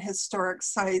Vermont Historic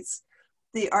Sites,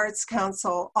 the Arts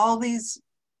Council, all these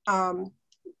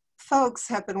folks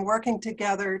have been working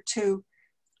together to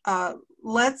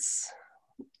let's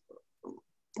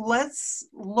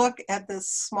look at this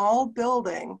small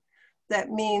building that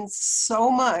means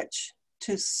so much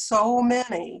to so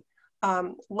many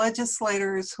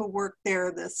legislators who work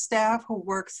there, the staff who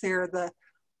works there, the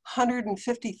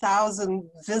 150,000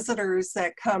 visitors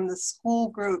that come, the school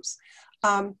groups.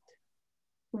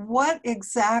 What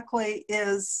exactly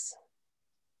is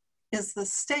the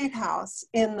State House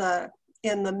in the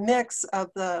mix of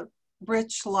the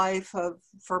rich life of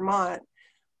Vermont?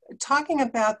 Talking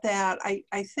about that, I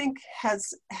think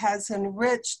has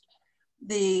enriched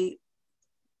the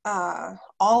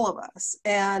all of us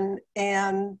and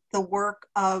the work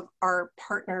of our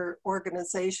partner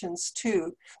organizations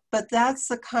too. But that's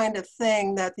the kind of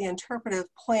thing that the interpretive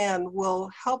plan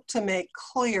will help to make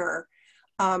clear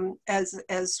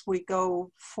as we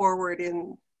go forward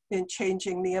in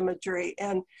changing the imagery.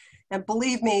 And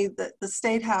believe me, the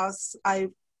State House,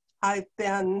 I've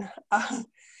been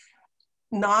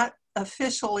not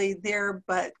officially there,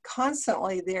 but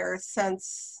constantly there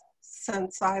since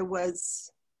I was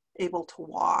able to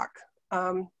walk.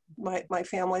 My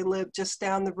family lived just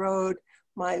down the road,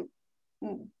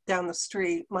 down the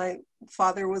street. My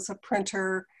father was a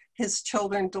printer. His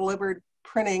children delivered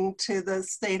printing to the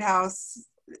State House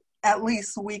at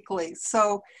least weekly.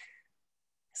 So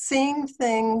seeing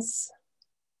things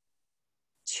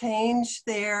change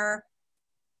there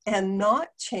and not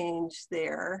change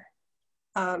there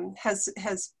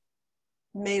has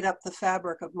made up the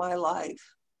fabric of my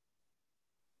life.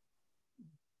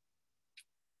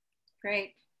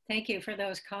 Great. Thank you for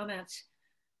those comments.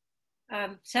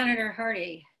 Senator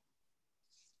Hardy.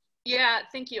 Yeah,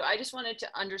 thank you. I just wanted to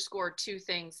underscore two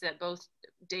things that both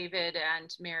David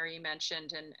and Mary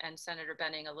mentioned, and Senator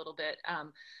Benning a little bit,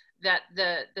 that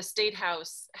the State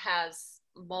House has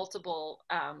multiple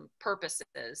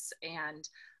purposes. And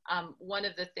one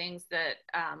of the things that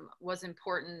was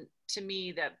important to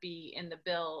me that be in the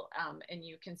bill, and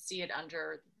you can see it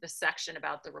under the section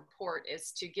about the report,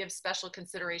 is to give special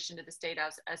consideration to the State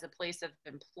House as a place of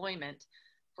employment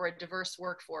for a diverse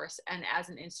workforce and as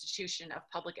an institution of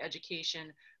public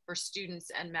education for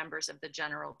students and members of the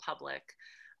general public.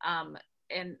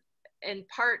 And in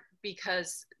part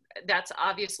because that's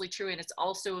obviously true, and it's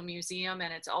also a museum,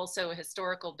 and it's also a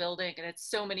historical building, and it's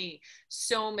so many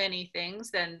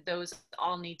things, then those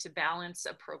all need to balance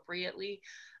appropriately.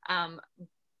 I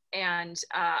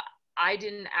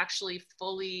didn't actually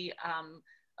fully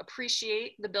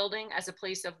appreciate the building as a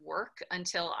place of work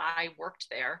until I worked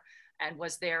there and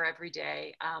was there every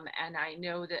day. And I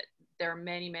know that there are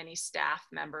many, many staff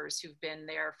members who've been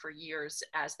there for years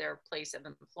as their place of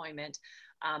employment,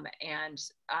 and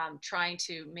trying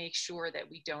to make sure that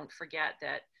we don't forget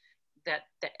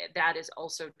that is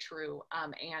also true.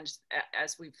 And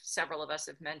as several of us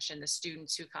have mentioned, the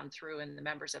students who come through and the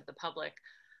members of the public.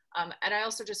 And I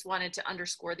also just wanted to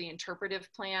underscore the interpretive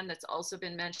plan that's also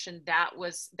been mentioned.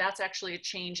 That's actually a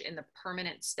change in the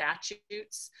permanent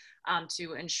statutes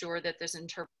to ensure that this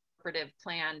interpretive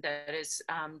plan that is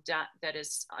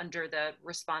under the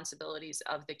responsibilities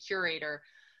of the curator.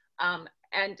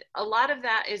 And a lot of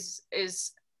that is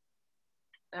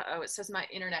oh, it says my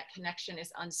internet connection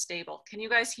is unstable. Can you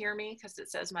guys hear me? Because it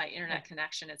says my internet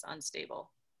connection is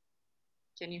unstable.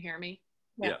 Can you hear me?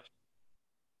 Yes.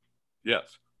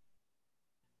 Yes.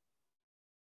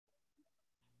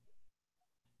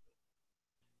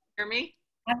 Hear me?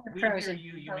 We hear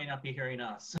you. You may not be hearing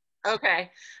us. Okay.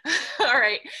 All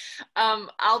right.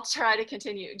 I'll try to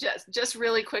continue. Just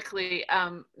really quickly,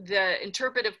 the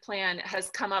interpretive plan has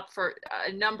come up for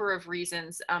a number of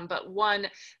reasons, but one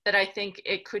that I think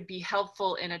it could be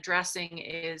helpful in addressing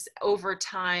is over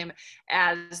time,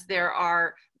 as there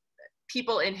are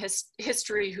people in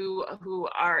history who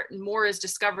are more is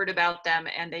discovered about them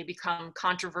and they become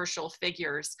controversial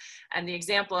figures. And the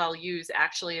example I'll use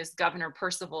actually is Governor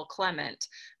Percival Clement,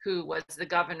 who was the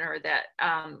governor that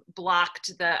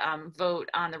blocked the vote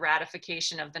on the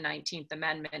ratification of the 19th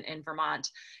Amendment in Vermont.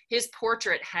 His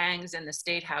portrait hangs in the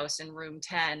State House in room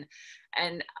 10.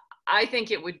 And I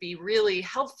think it would be really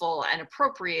helpful and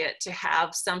appropriate to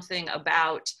have something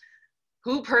about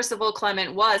who Percival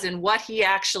Clement was and what he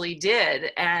actually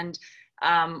did, and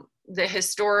the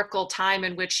historical time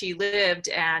in which he lived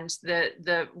and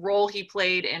the role he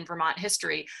played in Vermont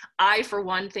history. I, for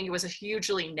one, think it was a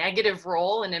hugely negative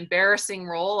role, an embarrassing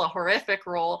role, a horrific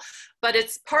role, but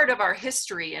it's part of our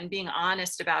history, and being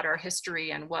honest about our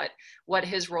history and what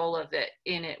his role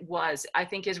in it was, I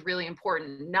think is really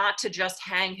important, not to just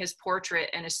hang his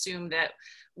portrait and assume that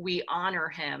we honor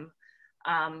him.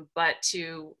 but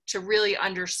to really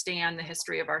understand the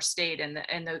history of our state and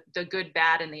the good,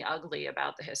 bad, and the ugly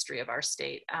about the history of our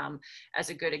state as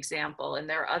a good example. And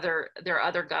there are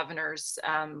other governors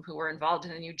who were involved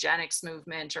in the eugenics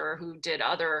movement or who did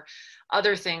other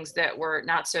things that were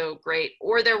not so great.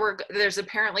 Or there's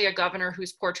apparently a governor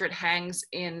whose portrait hangs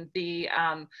in the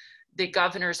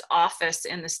governor's office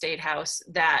in the State House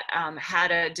that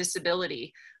had a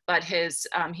disability, but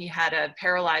he had a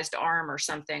paralyzed arm or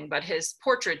something, but his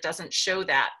portrait doesn't show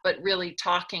that. But really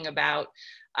talking about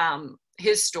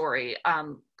his story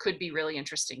could be really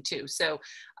interesting too. So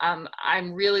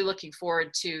I'm really looking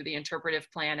forward to the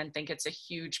interpretive plan and think it's a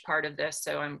huge part of this.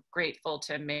 So I'm grateful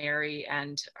to Mary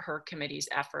and her committee's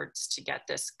efforts to get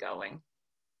this going.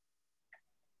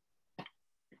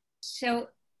 So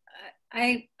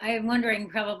I'm wondering,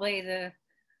 probably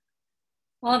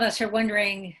all of us are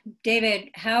wondering, David,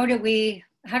 how do we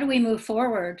move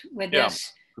forward with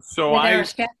this? So with our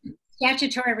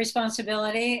statutory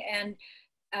responsibility and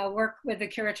work with the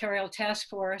curatorial task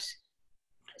force.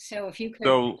 So if you could.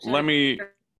 So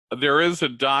there is a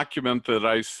document that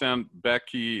I sent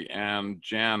Becky and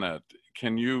Janet.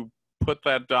 Can you put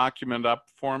that document up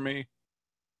for me,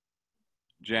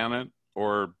 Janet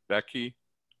or Becky?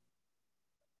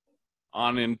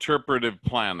 On interpretive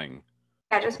planning.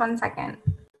 Yeah, just 1 second.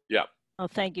 Yeah. Oh,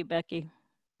 thank you, Becky.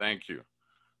 Thank you.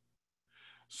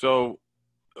 So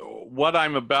what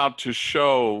I'm about to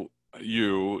show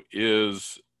you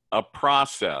is a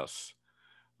process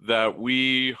that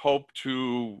we hope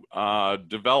to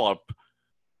develop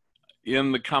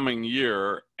in the coming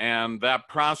year. And that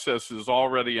process is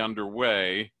already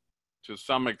underway to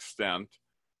some extent.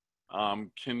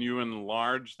 Can you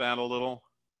enlarge that a little?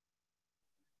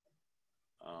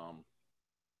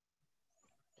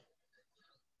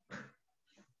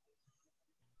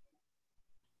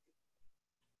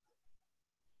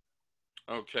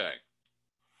 Okay.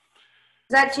 Is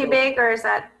that too big or is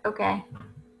that okay?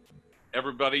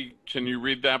 Everybody, can you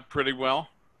read that pretty well?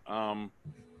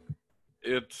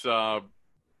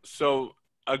 So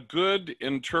a good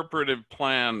interpretive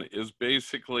plan is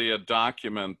basically a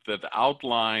document that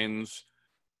outlines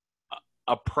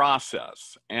a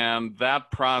process, and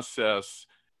that process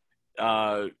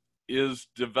is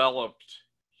developed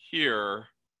here.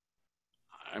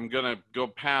 I'm going to go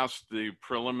past the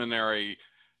preliminary.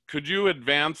 Could you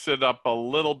advance it up a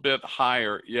little bit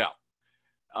higher? Yeah.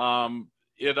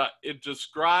 It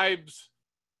describes,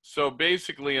 so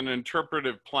basically an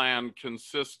interpretive plan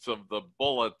consists of the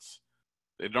bullets.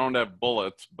 They don't have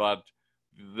bullets, but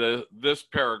this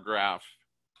paragraph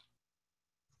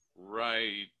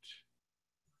right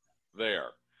there.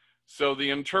 So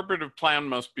the interpretive plan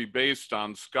must be based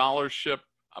on scholarship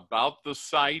about the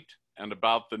site and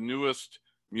about the newest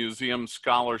museum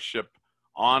scholarship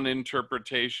on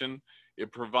interpretation.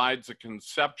 It provides a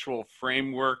conceptual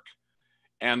framework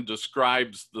and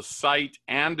describes the site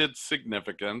and its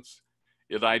significance.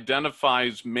 It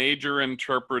identifies major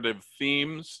interpretive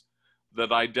themes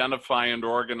that identify and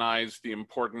organize the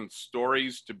important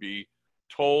stories to be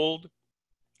told.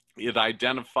 It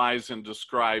identifies and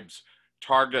describes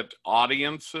target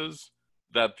audiences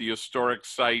that the historic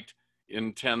site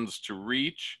intends to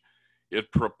reach.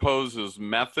 It proposes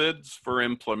methods for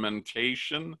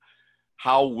implementation.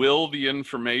 How will the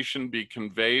information be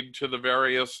conveyed to the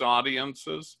various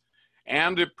audiences?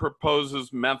 And it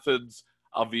proposes methods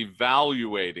of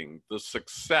evaluating the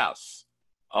success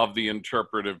of the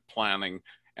interpretive planning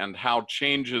and how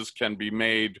changes can be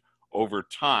made over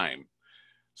time.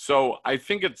 So I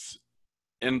think it's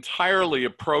entirely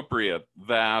appropriate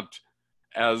that,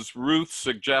 as Ruth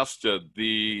suggested,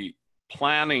 the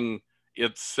planning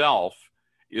itself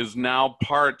is now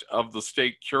part of the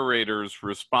state curator's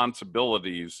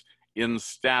responsibilities in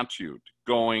statute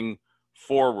going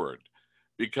forward,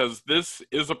 because this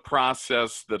is a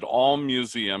process that all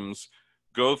museums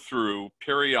go through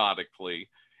periodically.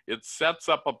 It sets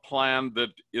up a plan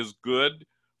that is good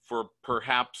for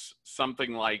perhaps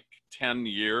something like 10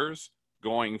 years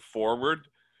going forward.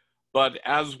 But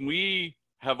as we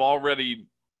have already,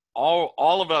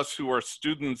 all of us who are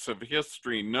students of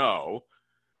history know,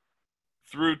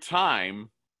 through time,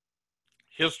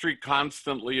 history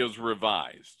constantly is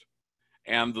revised,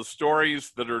 and the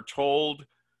stories that are told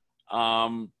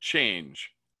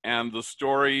change, and the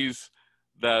stories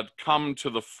that come to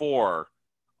the fore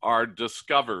are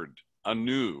discovered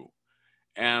anew.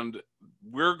 And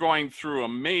we're going through a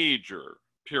major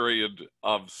period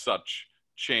of such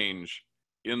change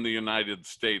in the United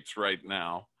States right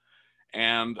now.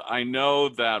 And I know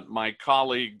that my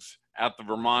colleagues at the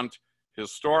Vermont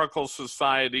Historical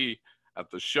Society, at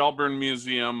the Shelburne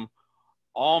Museum,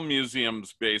 all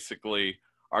museums basically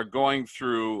are going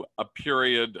through a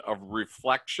period of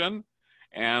reflection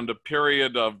and a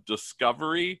period of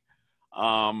discovery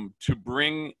to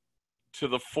bring to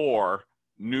the fore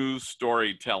new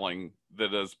storytelling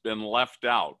that has been left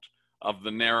out of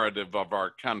the narrative of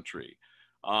our country.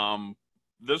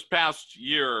 This past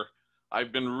year,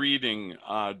 I've been reading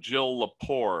Jill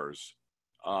Lepore's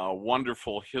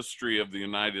wonderful History of the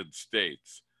United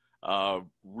States,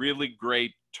 really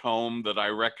great tome that I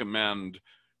recommend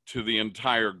to the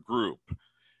entire group.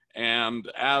 And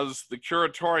as the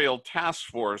curatorial task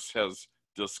force has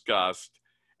discussed,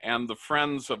 and the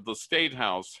Friends of the State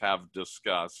House have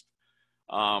discussed,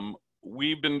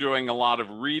 we've been doing a lot of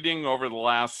reading over the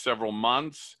last several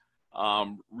months,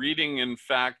 reading, in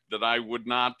fact, that I would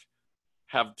not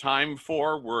have time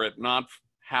for were it not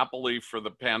happily for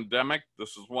the pandemic.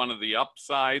 This is one of the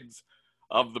upsides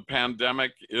of the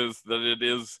pandemic, is that it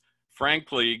is,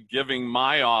 frankly, giving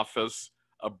my office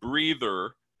a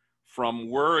breather from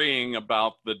worrying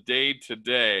about the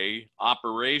day-to-day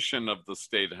operation of the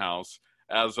State House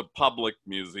as a public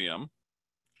museum.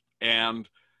 And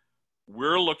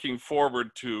we're looking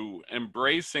forward to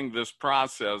embracing this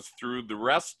process through the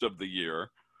rest of the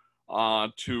year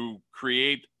to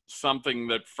create something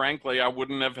that, frankly, I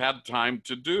wouldn't have had time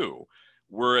to do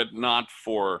were it not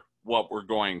for what we're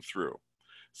going through.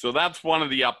 So that's one of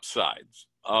the upsides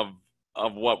of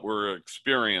what we're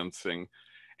experiencing.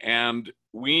 And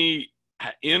we,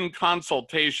 in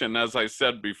consultation, as I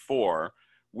said before,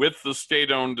 with the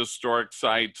state-owned historic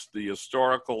sites, the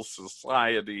Historical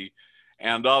Society,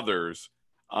 and others,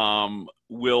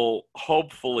 will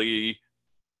hopefully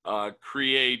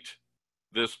create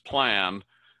this plan.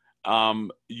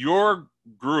 Your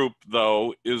group,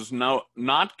 though, is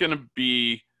not going to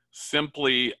be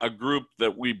simply a group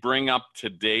that we bring up to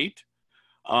date.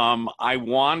 I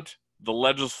want the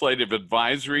Legislative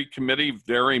Advisory Committee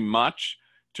very much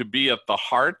to be at the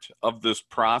heart of this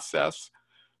process.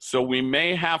 So we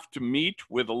may have to meet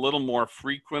with a little more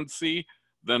frequency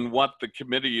than what the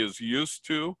committee is used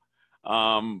to.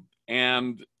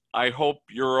 And I hope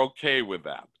you're okay with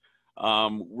that.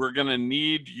 We're gonna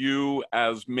need you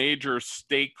as major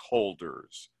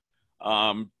stakeholders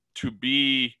to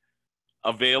be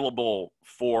available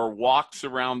for walks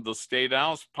around the State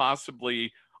House,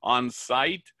 possibly on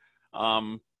site,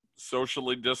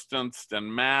 socially distanced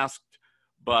and masked.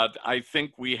 But I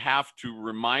think we have to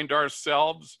remind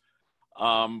ourselves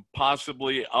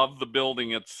possibly of the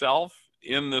building itself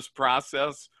in this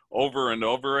process over and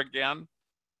over again.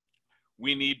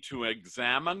 We need to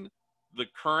examine the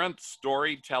current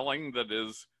storytelling that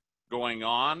is going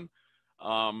on.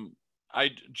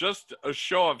 Just a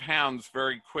show of hands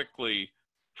very quickly,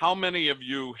 how many of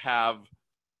you have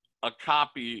a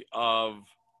copy of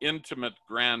Intimate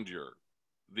Grandeur,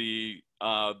 the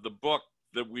book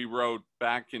that we wrote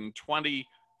back in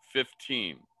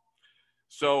 2015?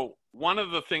 So one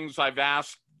of the things I've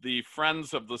asked the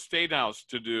Friends of the State House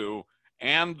to do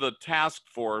and the task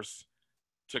force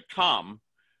to come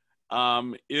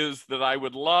is that I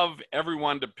would love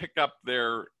everyone to pick up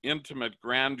their Intimate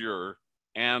Grandeur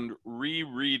and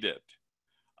reread it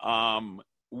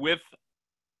with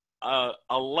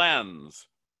a lens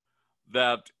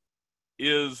that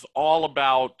is all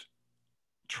about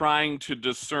trying to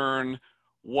discern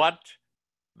what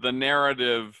in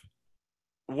the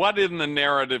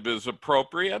narrative is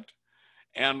appropriate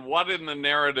and what in the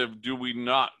narrative do we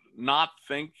not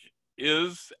think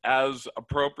is as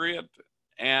appropriate,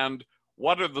 and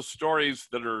what are the stories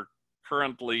that are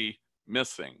currently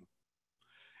missing.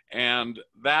 And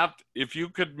that, if you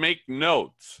could make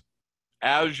notes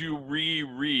as you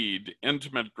reread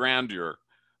Intimate Grandeur,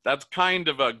 that's kind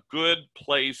of a good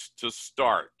place to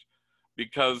start,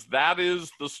 because that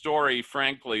is the story,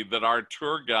 frankly, that our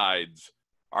tour guides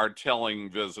are telling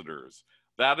visitors.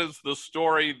 That is the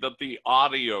story that the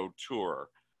audio tour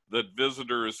that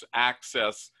visitors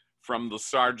access from the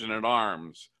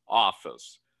Sergeant-at-Arms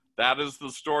office, that is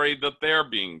the story that they're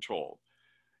being told.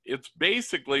 It's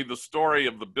basically the story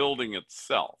of the building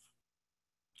itself.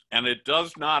 And it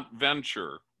does not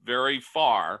venture very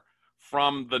far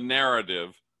from the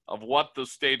narrative of what the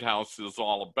State House is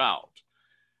all about.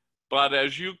 But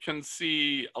as you can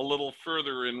see a little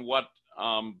further in what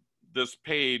this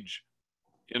page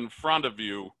in front of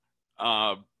you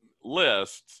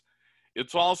lists,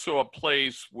 it's also a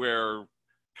place where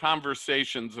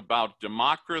conversations about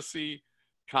democracy,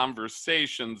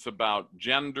 conversations about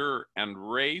gender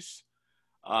and race,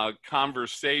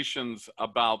 conversations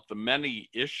about the many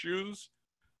issues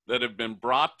that have been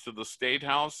brought to the State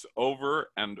House over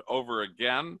and over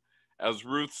again. As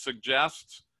Ruth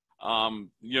suggests,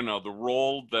 you know, the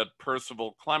role that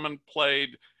Percival Clement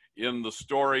played in the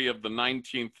story of the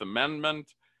 19th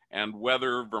Amendment, and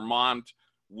whether Vermont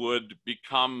would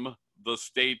become the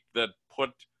state that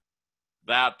put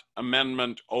that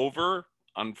amendment over.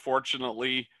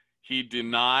 Unfortunately, he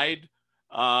denied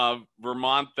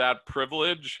Vermont that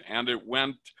privilege, and it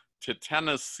went to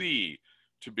Tennessee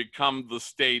to become the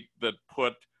state that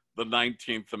put the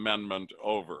 19th Amendment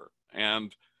over.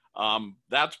 And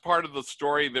that's part of the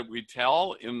story that we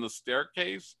tell in the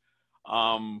staircase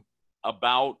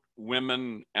about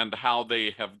women and how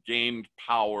they have gained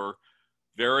power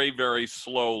very, very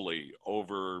slowly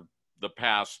over the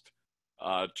past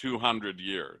 200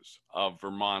 years of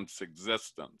Vermont's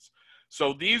existence.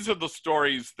 So these are the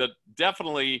stories that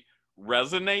definitely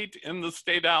resonate in the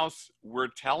State House. We're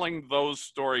telling those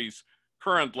stories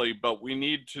currently, but we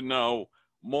need to know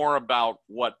more about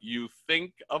what you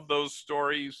think of those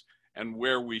stories and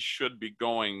where we should be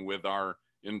going with our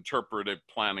interpretive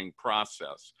planning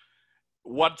process.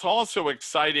 What's also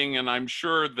exciting, and I'm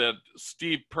sure that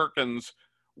Steve Perkins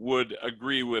would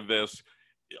agree with this,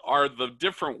 are the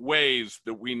different ways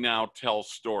that we now tell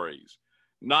stories.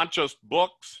 Not just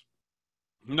books,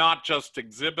 not just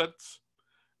exhibits,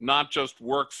 not just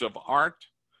works of art.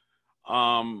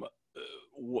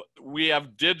 We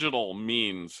have digital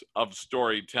means of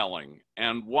storytelling.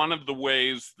 And one of the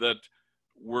ways that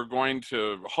we're going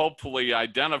to hopefully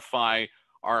identify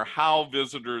are how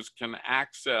visitors can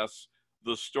access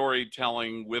the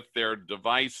storytelling with their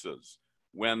devices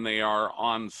when they are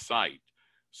on site.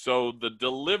 So the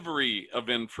delivery of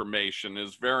information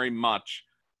is very much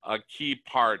a key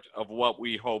part of what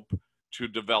we hope to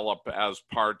develop as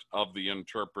part of the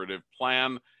interpretive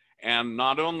plan. And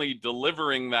not only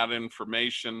delivering that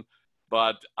information,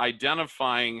 but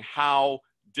identifying how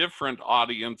different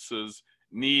audiences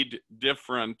need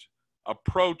different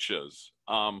approaches.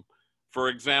 For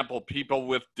example, people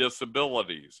with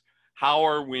disabilities. How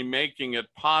are we making it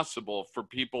possible for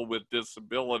people with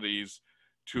disabilities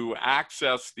to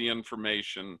access the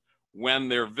information when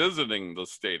they're visiting the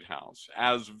State House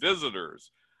as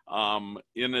visitors,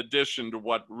 in addition to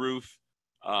what Ruth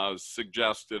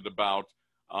suggested about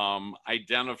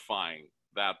identifying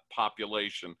that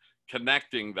population,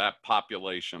 connecting that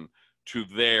population to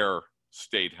their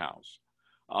State House.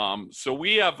 So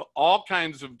we have all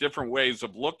kinds of different ways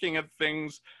of looking at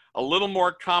things, a little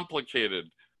more complicated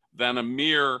than a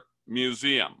mere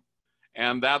museum.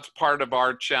 And that's part of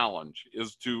our challenge,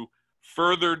 is to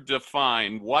further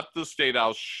define what the State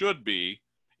House should be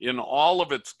in all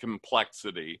of its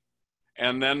complexity,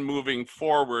 and then moving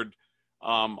forward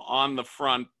on the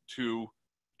front to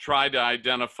try to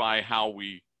identify how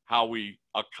we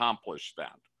accomplish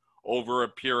that over a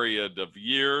period of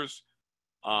years,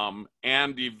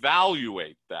 and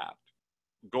evaluate that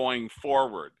going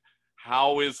forward.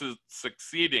 How is it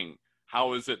succeeding?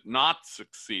 How is it not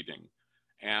succeeding?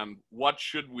 And what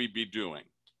should we be doing?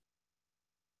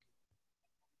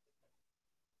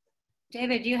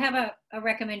 David, do you have a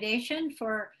recommendation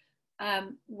for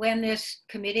when this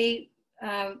committee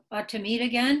ought to meet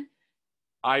again?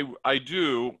 I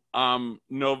do.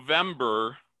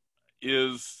 November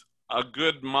is a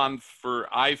good month for,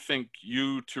 I think,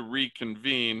 you to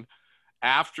reconvene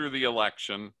after the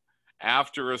election,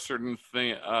 after a certain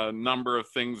number of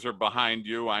things are behind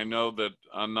you. I know that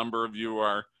a number of you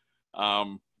are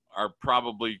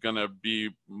probably going to be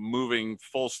moving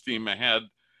full steam ahead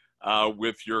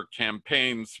with your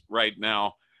campaigns right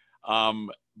now.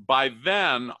 By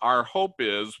then, our hope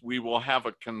is we will have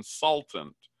a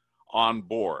consultant on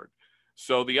board.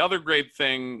 So the other great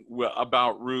thing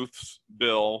about Ruth's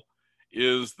bill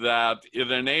is that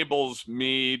it enables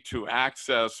me to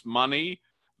access money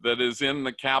that is in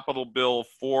the capital bill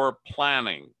for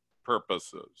planning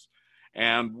purposes.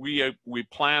 And we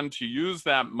plan to use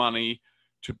that money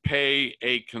to pay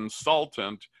a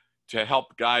consultant to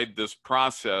help guide this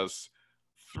process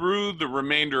through the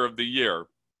remainder of the year.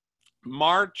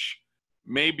 March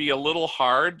may be a little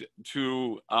hard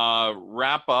to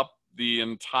wrap up the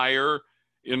entire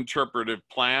interpretive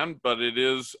plan, but it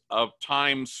is a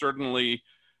time certainly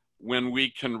when we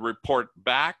can report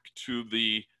back to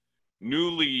the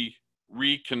newly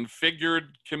reconfigured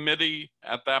committee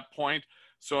at that point.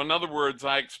 So in other words,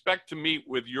 I expect to meet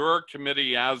with your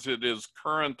committee as it is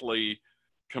currently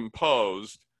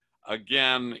composed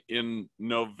again in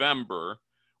November.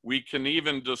 We can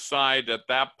even decide at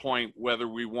that point whether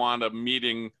we want a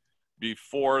meeting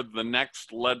before the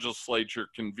next legislature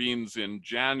convenes in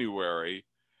January.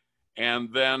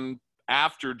 And then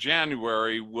after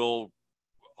January, we'll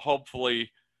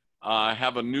hopefully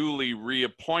have a newly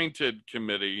reappointed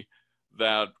committee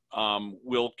that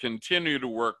we'll continue to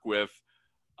work with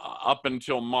up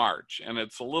until March. And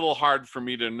it's a little hard for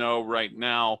me to know right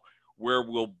now where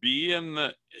we'll be in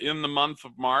the month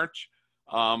of March.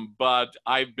 But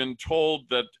I've been told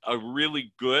that a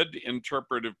really good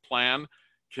interpretive plan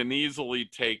can easily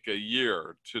take a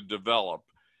year to develop,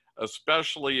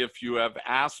 especially if you have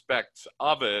aspects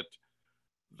of it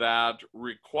that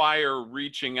require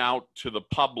reaching out to the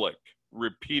public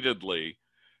repeatedly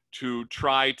to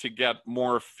try to get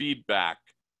more feedback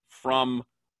from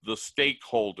the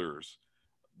stakeholders,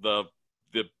 the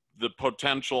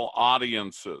potential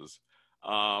audiences,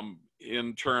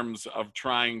 in terms of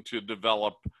trying to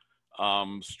develop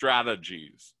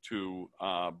strategies to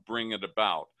bring it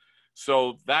about.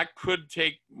 So that could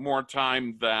take more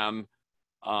time than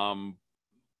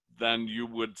you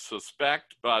would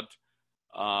suspect, but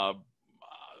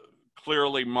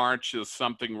clearly March is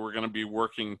something we're going to be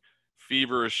working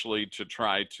feverishly to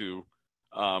try to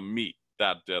meet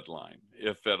that deadline,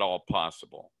 if at all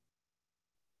possible.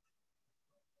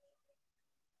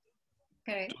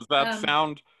 Okay. Does that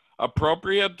sound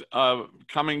appropriate?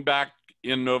 Coming back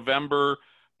in November,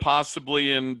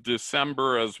 possibly in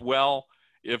December as well,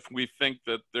 if we think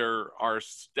that there are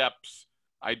steps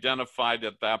identified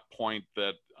at that point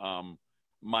that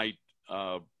might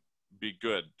be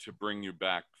good to bring you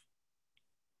back.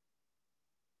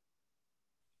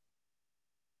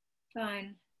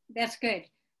 Fine, that's good.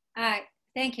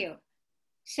 Thank you.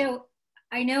 So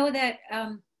I know that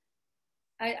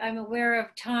I'm aware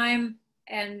of time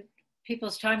and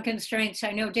people's time constraints.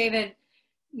 I know, David,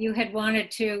 you had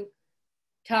wanted to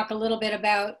talk a little bit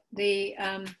about the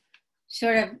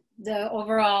sort of the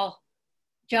overall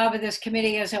job of this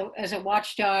committee as a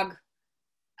watchdog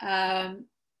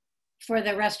for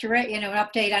the restoration, an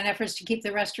update on efforts to keep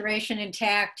the restoration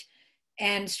intact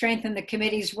and strengthen the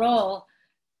committee's role.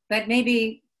 But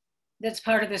maybe that's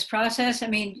part of this process. I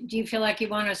mean, do you feel like you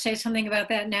want to say something about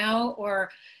that now, or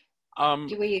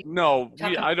do we? No,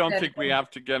 I don't think we have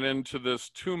to get into this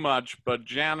too much, but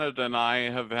Janet and I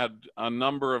have had a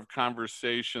number of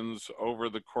conversations over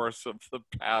the course of the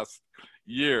past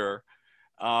year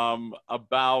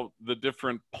about the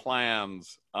different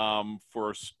plans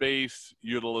for space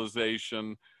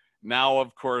utilization. Now,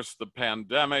 of course, the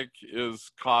pandemic is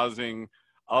causing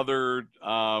other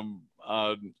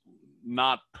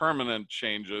not permanent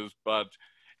changes, but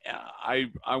I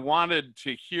wanted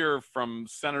to hear from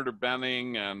Senator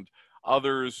Benning and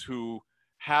others who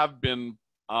have been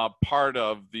part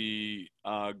of the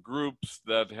groups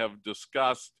that have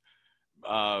discussed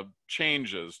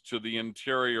changes to the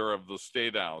interior of the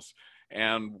State House,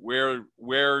 and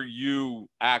where you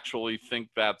actually think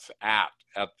that's at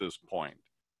this point.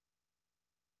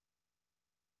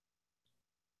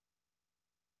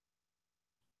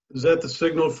 Is that the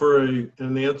signal for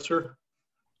an answer?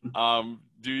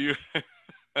 Do you?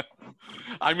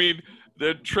 I mean,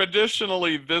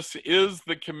 traditionally, this is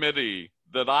the committee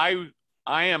that I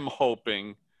am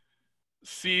hoping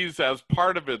sees as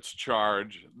part of its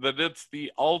charge that it's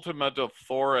the ultimate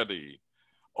authority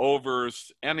over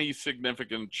any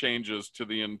significant changes to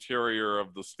the interior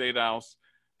of the State House,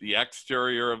 the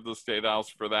exterior of the State House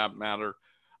for that matter.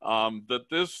 That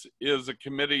this is a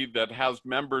committee that has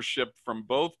membership from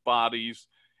both bodies,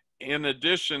 in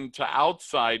addition to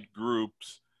outside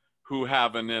groups who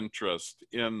have an interest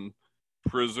in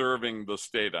preserving the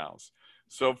State House.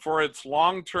 So for its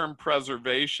long-term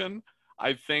preservation,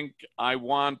 I think I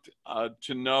want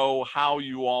to know how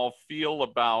you all feel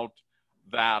about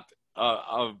that,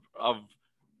 of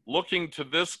looking to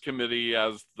this committee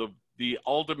as the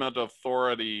ultimate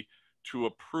authority to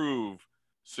approve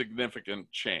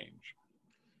significant change.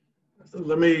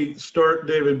 Let me start,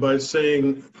 David, by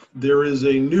saying there is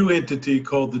a new entity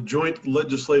called the Joint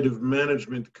Legislative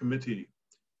Management Committee,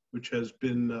 which has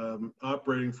been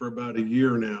operating for about a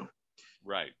year now.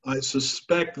 Right. I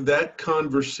suspect that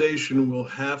conversation will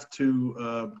have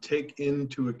to take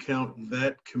into account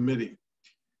that committee,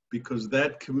 because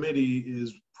that committee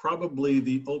is probably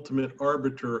the ultimate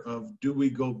arbiter of, do we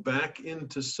go back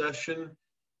into session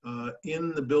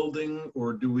in the building,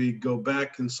 or do we go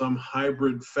back in some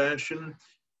hybrid fashion?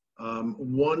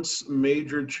 Once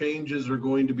major changes are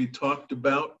going to be talked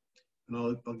about,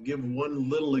 and I'll give one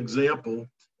little example.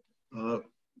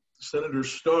 Senator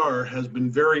Starr has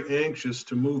been very anxious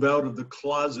to move out of the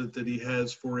closet that he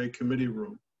has for a committee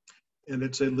room. And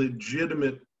it's a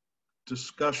legitimate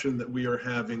discussion that we are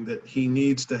having, that he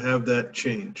needs to have that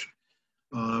change.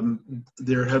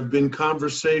 There have been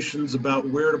conversations about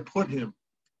where to put him.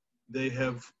 They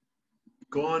have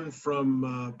gone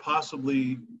from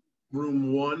possibly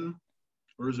room 1,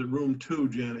 or is it room 2,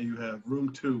 Janet, you have?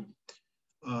 Room 2.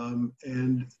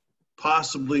 and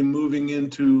possibly moving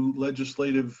into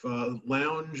legislative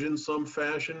lounge in some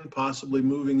fashion, possibly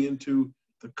moving into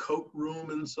the coat room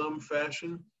in some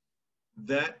fashion.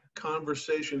 That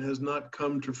conversation has not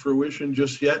come to fruition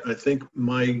just yet. I think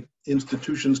my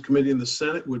institutions committee in the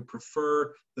Senate would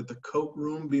prefer that the coat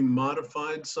room be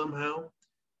modified somehow,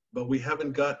 but we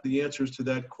haven't got the answers to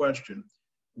that question.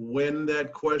 When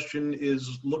that question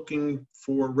is looking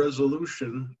for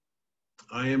resolution,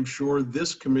 I am sure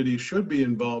this committee should be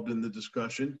involved in the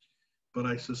discussion, but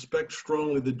I suspect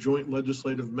strongly the Joint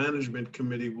Legislative Management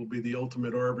Committee will be the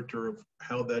ultimate arbiter of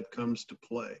how that comes to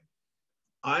play.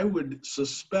 I would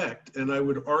suspect, and I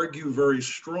would argue very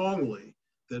strongly,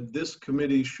 that this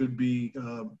committee should be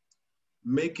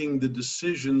making the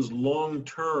decisions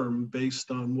long-term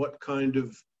based on what kind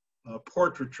of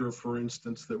portraiture, for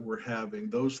instance, that we're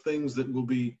having. Those things that will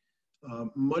be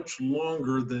much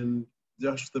longer than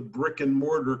just the brick and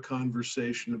mortar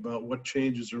conversation about what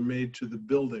changes are made to the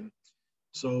building.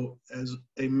 So as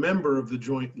a member of the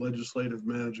Joint Legislative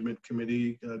Management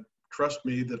Committee, trust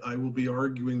me that I will be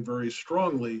arguing very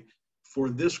strongly for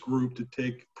this group to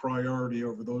take priority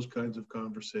over those kinds of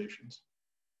conversations.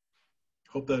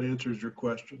 Hope that answers your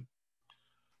question.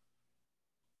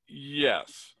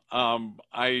 Yes,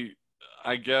 I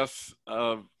guess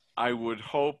I would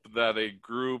hope that a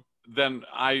group, then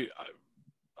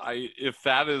if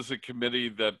that is a committee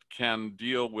that can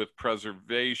deal with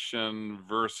preservation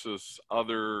versus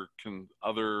other things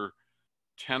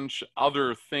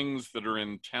that are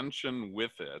in tension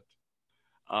with it,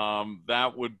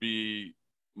 that would be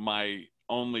my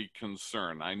only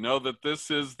concern. I know that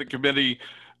this is the committee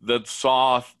that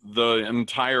saw the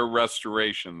entire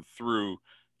restoration through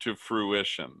to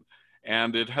fruition,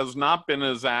 and it has not been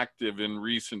as active in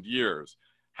recent years.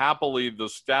 Happily, the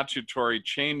statutory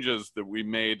changes that we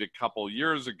made a couple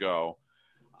years ago,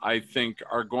 I think,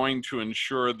 are going to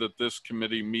ensure that this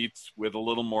committee meets with a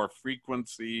little more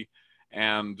frequency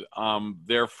and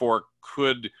therefore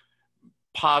could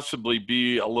possibly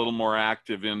be a little more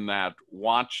active in that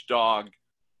watchdog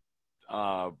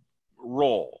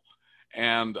role.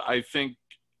 And I think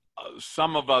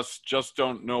some of us just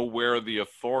don't know where the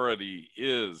authority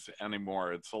is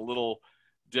anymore. It's a little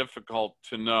difficult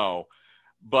to know.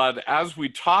 But as we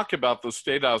talk about the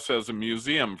State House as a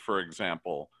museum, for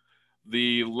example,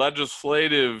 the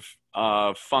legislative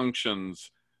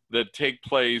functions that take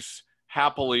place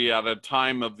happily at a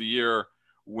time of the year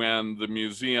when the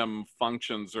museum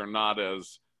functions are not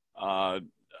as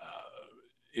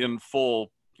in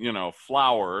full,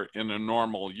 flower in a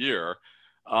normal year,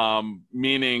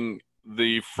 meaning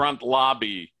the front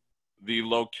lobby, the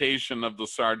location of the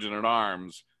Sergeant at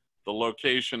Arms, the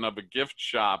location of a gift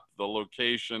shop, the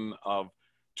location of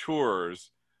tours,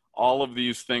 all of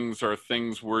these things are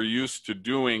things we're used to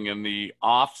doing in the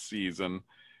off season.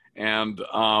 And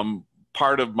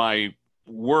part of my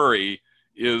worry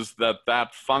is that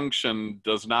that function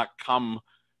does not come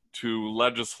to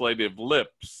legislative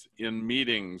lips in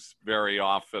meetings very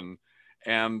often,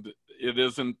 and it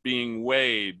isn't being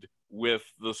weighed with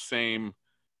the same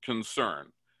concern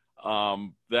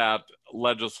that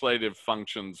legislative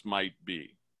functions might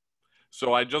be.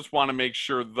 So I just want to make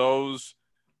sure those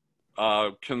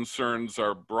concerns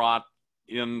are brought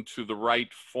into the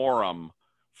right forum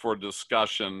for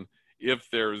discussion if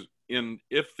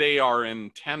they are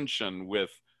in tension with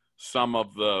some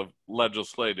of the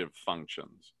legislative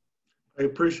functions. I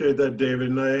appreciate that, David.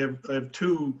 And I have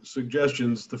two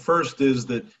suggestions. The first is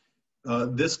that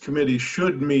this committee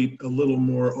should meet a little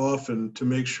more often to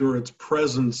make sure its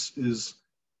presence is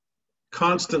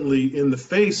constantly in the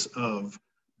face of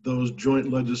those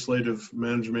Joint Legislative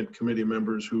Management Committee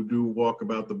members who do walk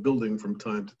about the building from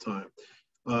time to time.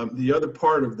 The other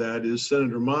part of that is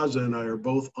Senator Mazza and I are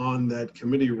both on that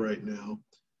committee right now.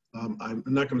 I'm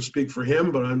not going to speak for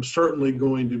him, but I'm certainly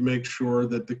going to make sure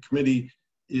that the committee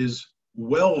is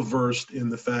well versed in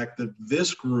the fact that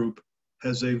this group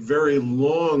has a very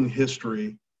long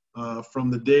history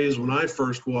from the days when I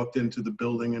first walked into the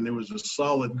building and there was a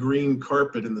solid green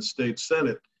carpet in the state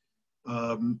Senate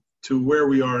to where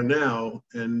we are now,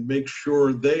 and make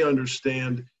sure they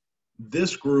understand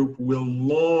this group will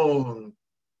long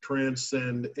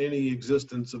transcend any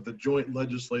existence of the Joint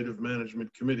Legislative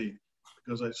Management Committee,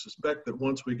 because I suspect that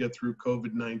once we get through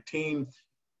COVID-19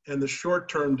 and the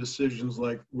short-term decisions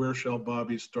like where shall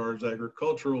Bobby Starr's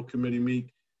Agricultural Committee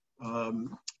meet,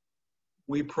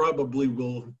 we probably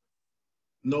will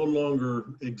no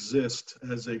longer exist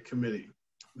as a committee.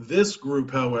 This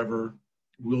group, however,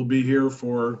 will be here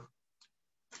for,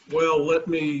 well, let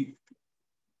me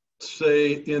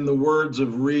say in the words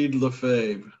of Reed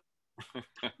Lefebvre,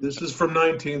 This is from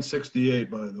 1968,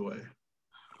 by the way.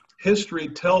 History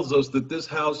tells us that this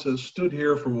house has stood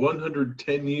here for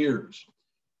 110 years.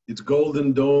 Its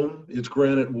golden dome, its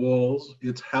granite walls,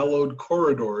 its hallowed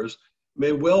corridors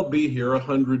may well be here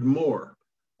 100 more.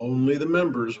 Only the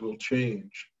members will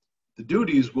change. The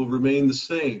duties will remain the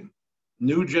same.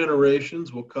 New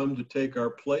generations will come to take our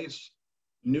place.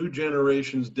 New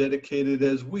generations dedicated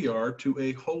as we are to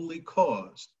a holy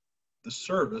cause, the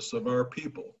service of our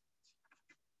people.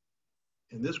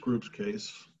 In this group's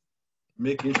case,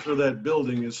 making sure that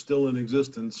building is still in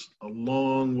existence a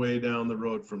long way down the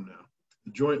road from now.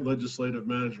 The Joint Legislative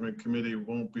Management Committee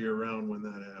won't be around when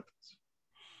that happens.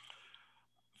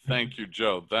 Thank you,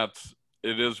 Joe.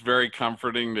 It is very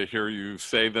comforting to hear you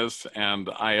say this. And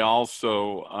I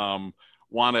also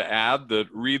want to add that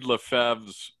Reed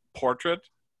Lefebvre's portrait,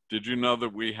 did you know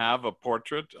that we have a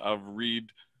portrait of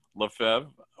Reed Lefebvre,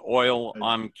 oil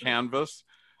on canvas?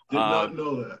 Did not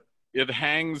know that. It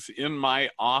hangs in my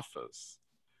office.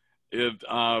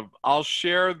 I'll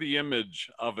share the image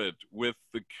of it with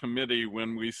the committee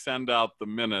when we send out the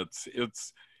minutes.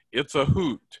 It's a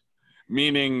hoot,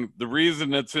 meaning the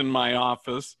reason it's in my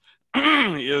office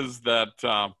is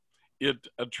that it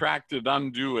attracted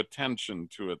undue attention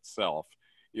to itself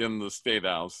in the State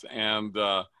House. And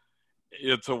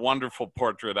it's a wonderful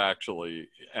portrait, actually,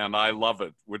 and I love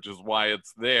it, which is why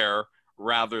it's there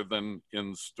rather than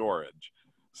in storage.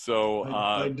 So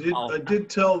I did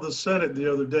tell the Senate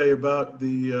the other day about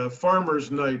the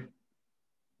Farmer's Night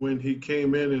when he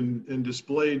came in and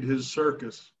displayed his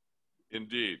circus.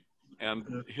 Indeed, and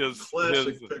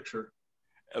picture.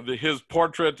 His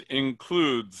portrait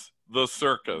includes the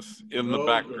circus in the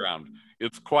background. Good.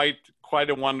 It's quite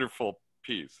a wonderful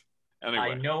piece. Anyway,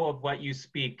 I know of what you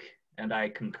speak, and I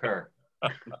concur.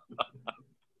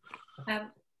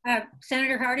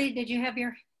 Senator Hardy, did you have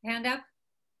your hand up?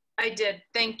 I did.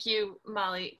 Thank you,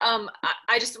 Molly.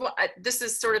 This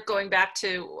is sort of going back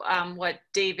to what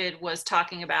David was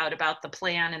talking about the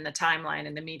plan and the timeline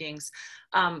and the meetings.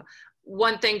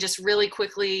 One thing just really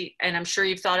quickly, and I'm sure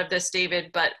you've thought of this, David,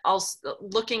 but also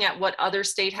looking at what other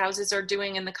state houses are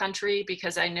doing in the country,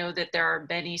 because I know that there are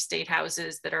many state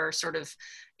houses that are sort of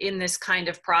in this kind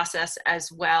of process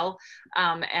as well,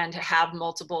 and have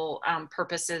multiple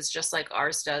purposes just like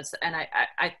ours does. And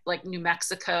I like New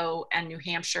Mexico and New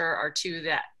Hampshire are two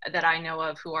that I know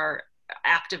of who are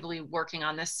actively working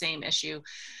on this same issue.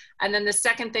 And then the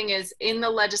second thing is in the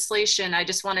legislation, I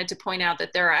just wanted to point out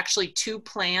that there are actually two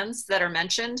plans that are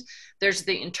mentioned. There's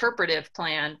the interpretive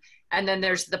plan, and then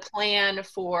there's the plan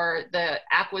for the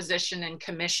acquisition and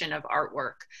commission of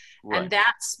artwork. Right. And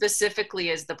that specifically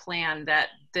is the plan that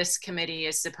this committee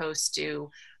is supposed to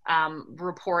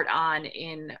report on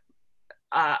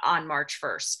March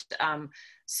 1st.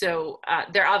 So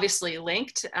they're obviously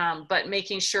linked, but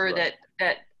making sure that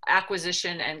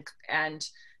acquisition and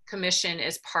commission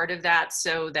is part of that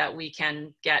so that we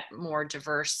can get more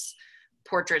diverse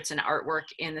portraits and artwork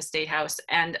in the State House.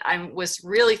 And I was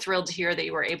really thrilled to hear that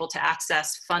you were able to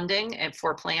access funding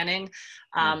for planning.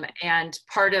 And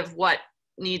part of what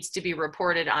needs to be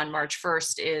reported on March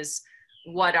 1st is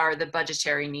what are the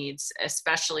budgetary needs,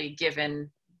 especially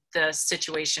given the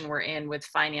situation we're in with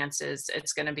finances.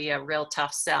 It's going to be a real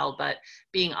tough sell, but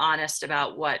being honest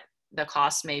about what the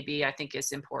cost may be, I think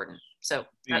is important. So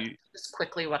that's just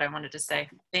quickly what I wanted to say.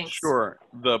 Thanks. Sure.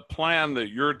 The plan that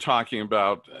you're talking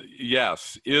about,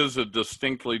 yes, is a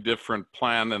distinctly different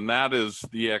plan, and that is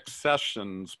the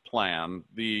accessions plan,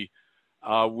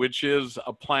 which is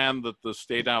a plan that the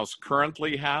State House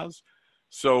currently has.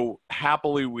 So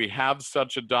happily, we have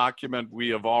such a document. We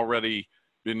have already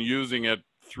been using it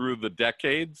through the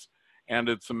decades, and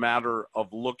it's a matter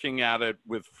of looking at it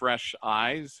with fresh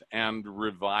eyes and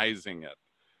revising it.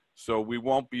 So we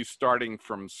won't be starting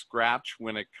from scratch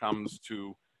when it comes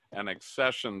to an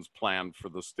accessions plan for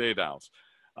the State House.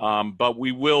 But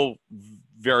we will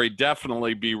very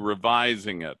definitely be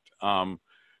revising it. The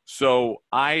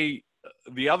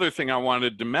other thing I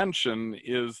wanted to mention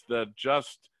is that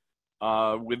just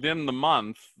within the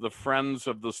month, the Friends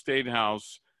of the State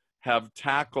House have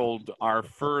tackled our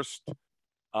first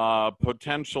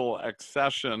potential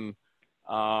accession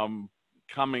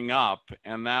coming up,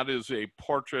 and that is a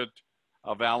portrait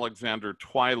of Alexander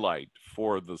Twilight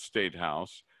for the State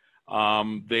House.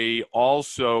 They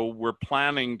also were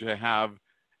planning to have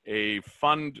a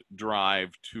fund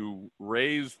drive to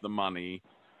raise the money,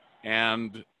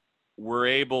 and were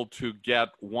able to get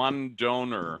one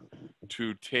donor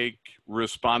to take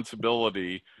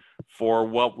responsibility for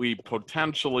what we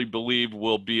potentially believe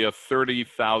will be a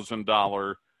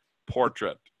 $30,000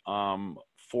 portrait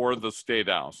for the State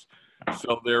House.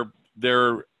 So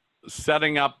they're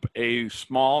setting up a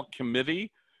small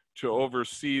committee to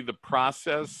oversee the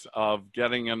process of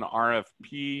getting an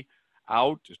RFP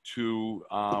out to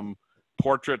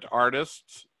portrait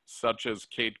artists such as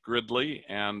Kate Gridley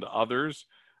and others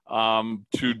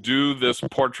to do this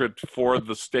portrait for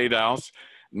the State House.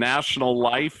 National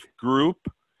Life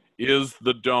Group is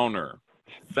the donor.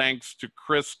 Thanks to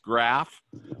Chris Graff,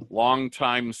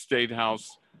 longtime State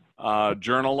House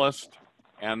journalist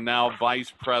and now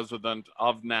Vice President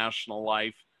of National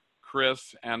Life.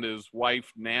 Chris and his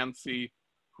wife, Nancy,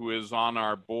 who is on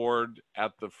our board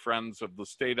at the Friends of the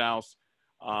State House,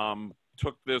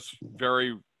 took this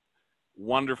very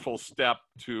wonderful step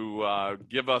to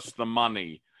give us the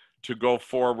money to go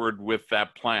forward with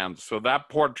that plan. So that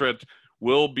portrait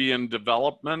will be in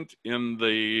development in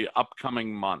the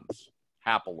upcoming months,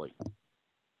 happily.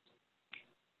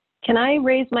 Can I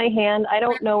raise my hand? I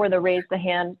don't know where the raise the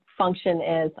hand function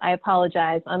is. I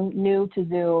apologize. I'm new to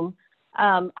Zoom.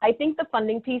 I think the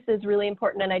funding piece is really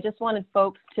important, and I just wanted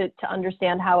folks to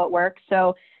understand how it works.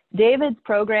 So David's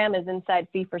program is inside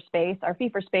Fee for Space. Our Fee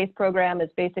for Space program is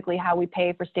basically how we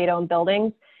pay for state-owned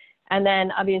buildings. And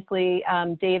then obviously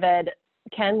David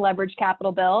can leverage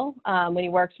Capital Bill when he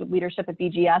works with leadership at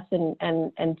BGS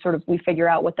and sort of we figure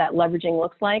out what that leveraging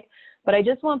looks like. But I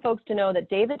just want folks to know that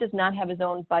David does not have his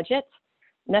own budget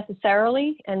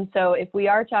necessarily. And so if we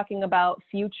are talking about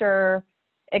future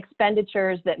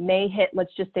expenditures that may hit,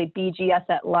 let's just say BGS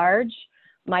at large,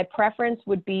 my preference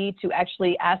would be to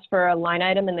actually ask for a line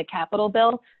item in the Capital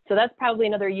Bill. So that's probably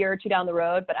another year or two down the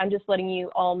road, but I'm just letting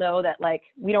you all know that like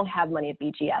we don't have money at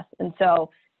BGS. And so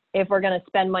if we're going to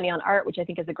spend money on art, which I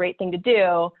think is a great thing to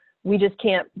do, we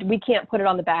can't put it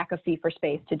on the back of Fee for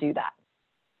Space to do that.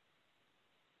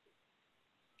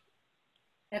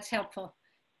 That's helpful.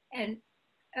 And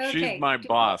okay. She's my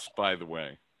boss, by the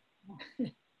way.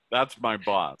 That's my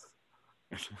boss.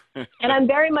 And I'm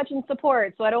very much in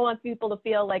support, so I don't want people to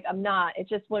feel like I'm not. It's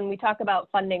just when we talk about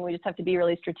funding, we just have to be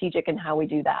really strategic in how we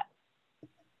do that.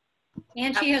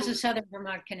 And she has a Southern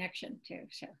Vermont connection too.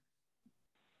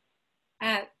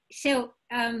 So,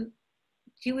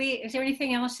 is there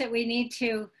anything else that we need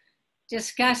to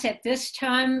discuss at this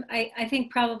time? I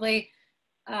think probably,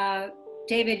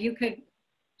 David, you could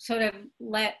sort of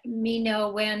let me know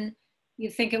when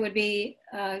you think it would be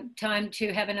time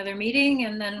to have another meeting,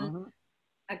 and then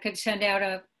I could send out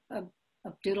a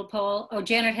doodle poll. Oh,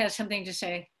 Janet has something to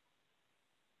say.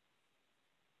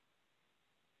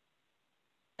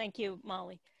 Thank you,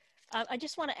 Molly. I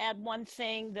just want to add one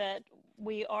thing, that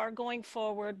we are going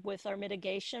forward with our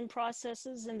mitigation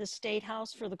processes in the State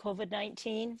House for the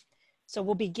COVID-19. So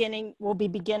we'll be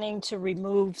beginning to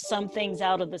remove some things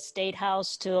out of the State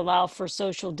House to allow for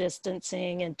social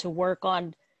distancing and to work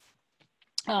on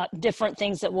different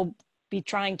things that we'll be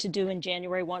trying to do in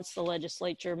January once the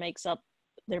legislature makes up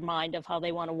their mind of how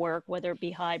they want to work, whether it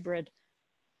be hybrid.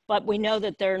 But we know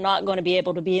that they're not going to be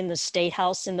able to be in the State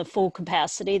House in the full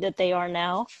capacity that they are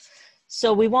now.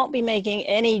 So we won't be making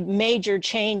any major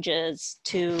changes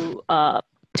to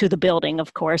the building,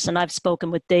 of course, and I've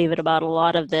spoken with David about a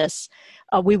lot of this.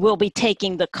 We will be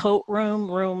taking the coat room,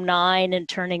 room 9, and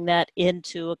turning that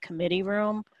into a committee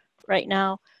room right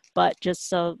now, but just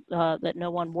so that no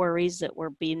one worries that we're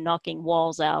being knocking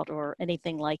walls out or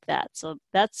anything like that. So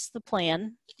that's the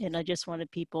plan, and I just wanted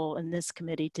people in this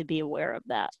committee to be aware of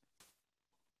that.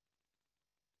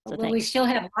 So Will we still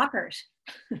have lockers?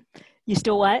 You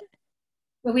still what?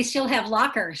 Will we still have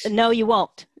lockers? No, you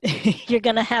won't. You're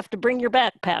going to have to bring your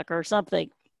backpack or something.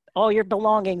 All your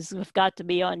belongings have got to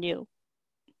be on you.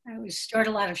 We stored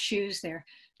a lot of shoes there.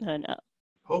 I know.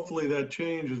 Hopefully that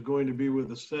change is going to be with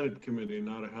the Senate committee,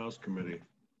 not a House committee.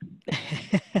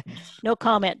 No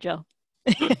comment, Joe.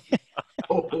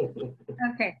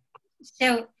 Okay.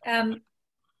 So are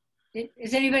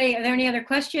there any other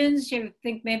questions? You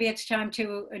think maybe it's time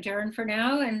to adjourn for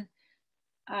now? And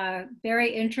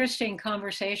very interesting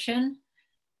conversation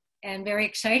and very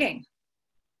exciting.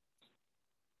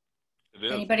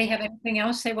 Anybody have anything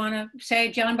else they want to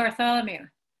say? John Bartholomew.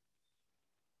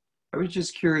 I was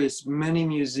just curious, many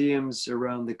museums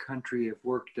around the country have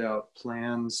worked out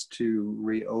plans to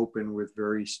reopen with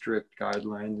very strict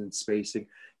guidelines and spacing.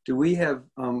 Do we have,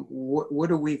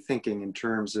 what are we thinking in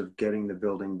terms of getting the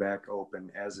building back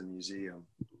open as a museum?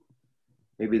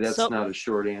 Maybe that's not a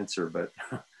short answer, but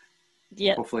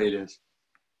yeah, hopefully it is.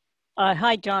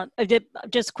 Hi, John.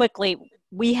 Just quickly,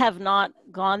 we have not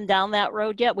gone down that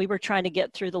road yet. We were trying to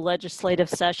get through the legislative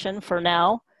session for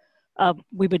now.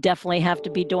 We would definitely have to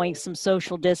be doing some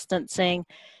social distancing.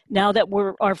 Now that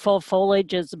our fall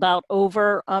foliage is about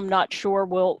over, I'm not sure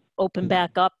we'll open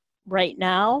back up right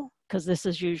now because this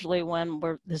is usually when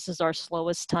this is our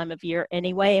slowest time of year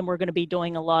anyway, and we're going to be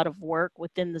doing a lot of work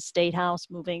within the State House,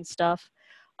 moving stuff.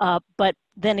 But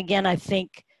then again, I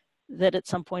think that at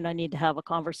some point I need to have a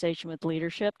conversation with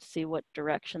leadership to see what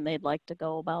direction they'd like to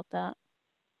go about that.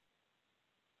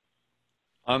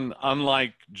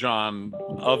 Unlike John,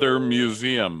 other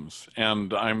museums,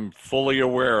 and I'm fully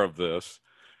aware of this,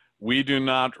 we do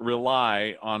not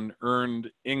rely on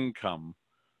earned income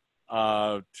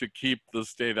to keep the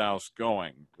State House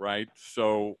going, right?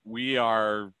 So we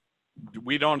don't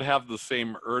have the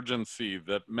same urgency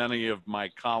that many of my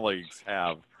colleagues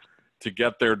have to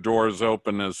get their doors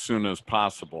open as soon as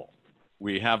possible.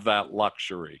 We have that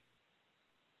luxury.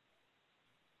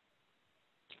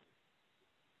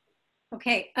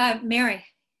 Okay, Mary.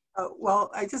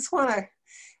 Well, I just want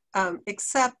to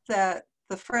accept that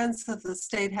the Friends of the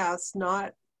State House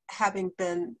not having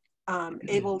been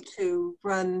able to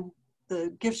run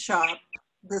the gift shop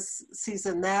this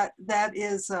season, that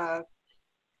is a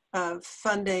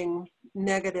funding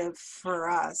negative for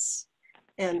us.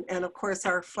 And of course,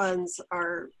 our funds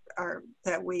are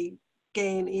that we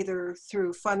gain either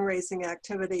through fundraising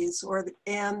activities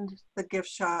and the gift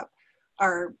shop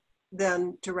are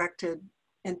then directed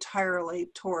entirely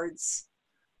towards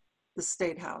the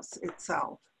State House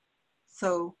itself.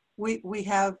 So we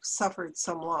have suffered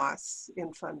some loss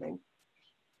in funding.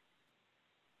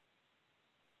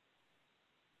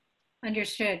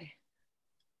 Understood.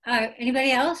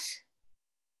 Anybody else?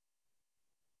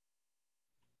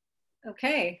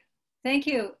 Okay, thank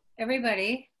you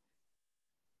everybody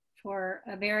for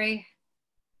a very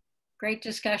great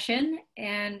discussion,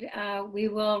 and we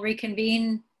will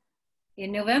reconvene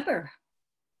in November.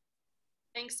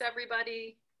 Thanks,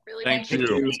 everybody. Really Thank appreciate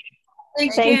you. it.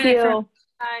 Thanks, Thank Janet. you.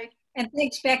 Bye. And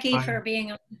thanks, Becky, Bye. for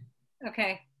being on.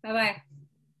 Okay, bye-bye.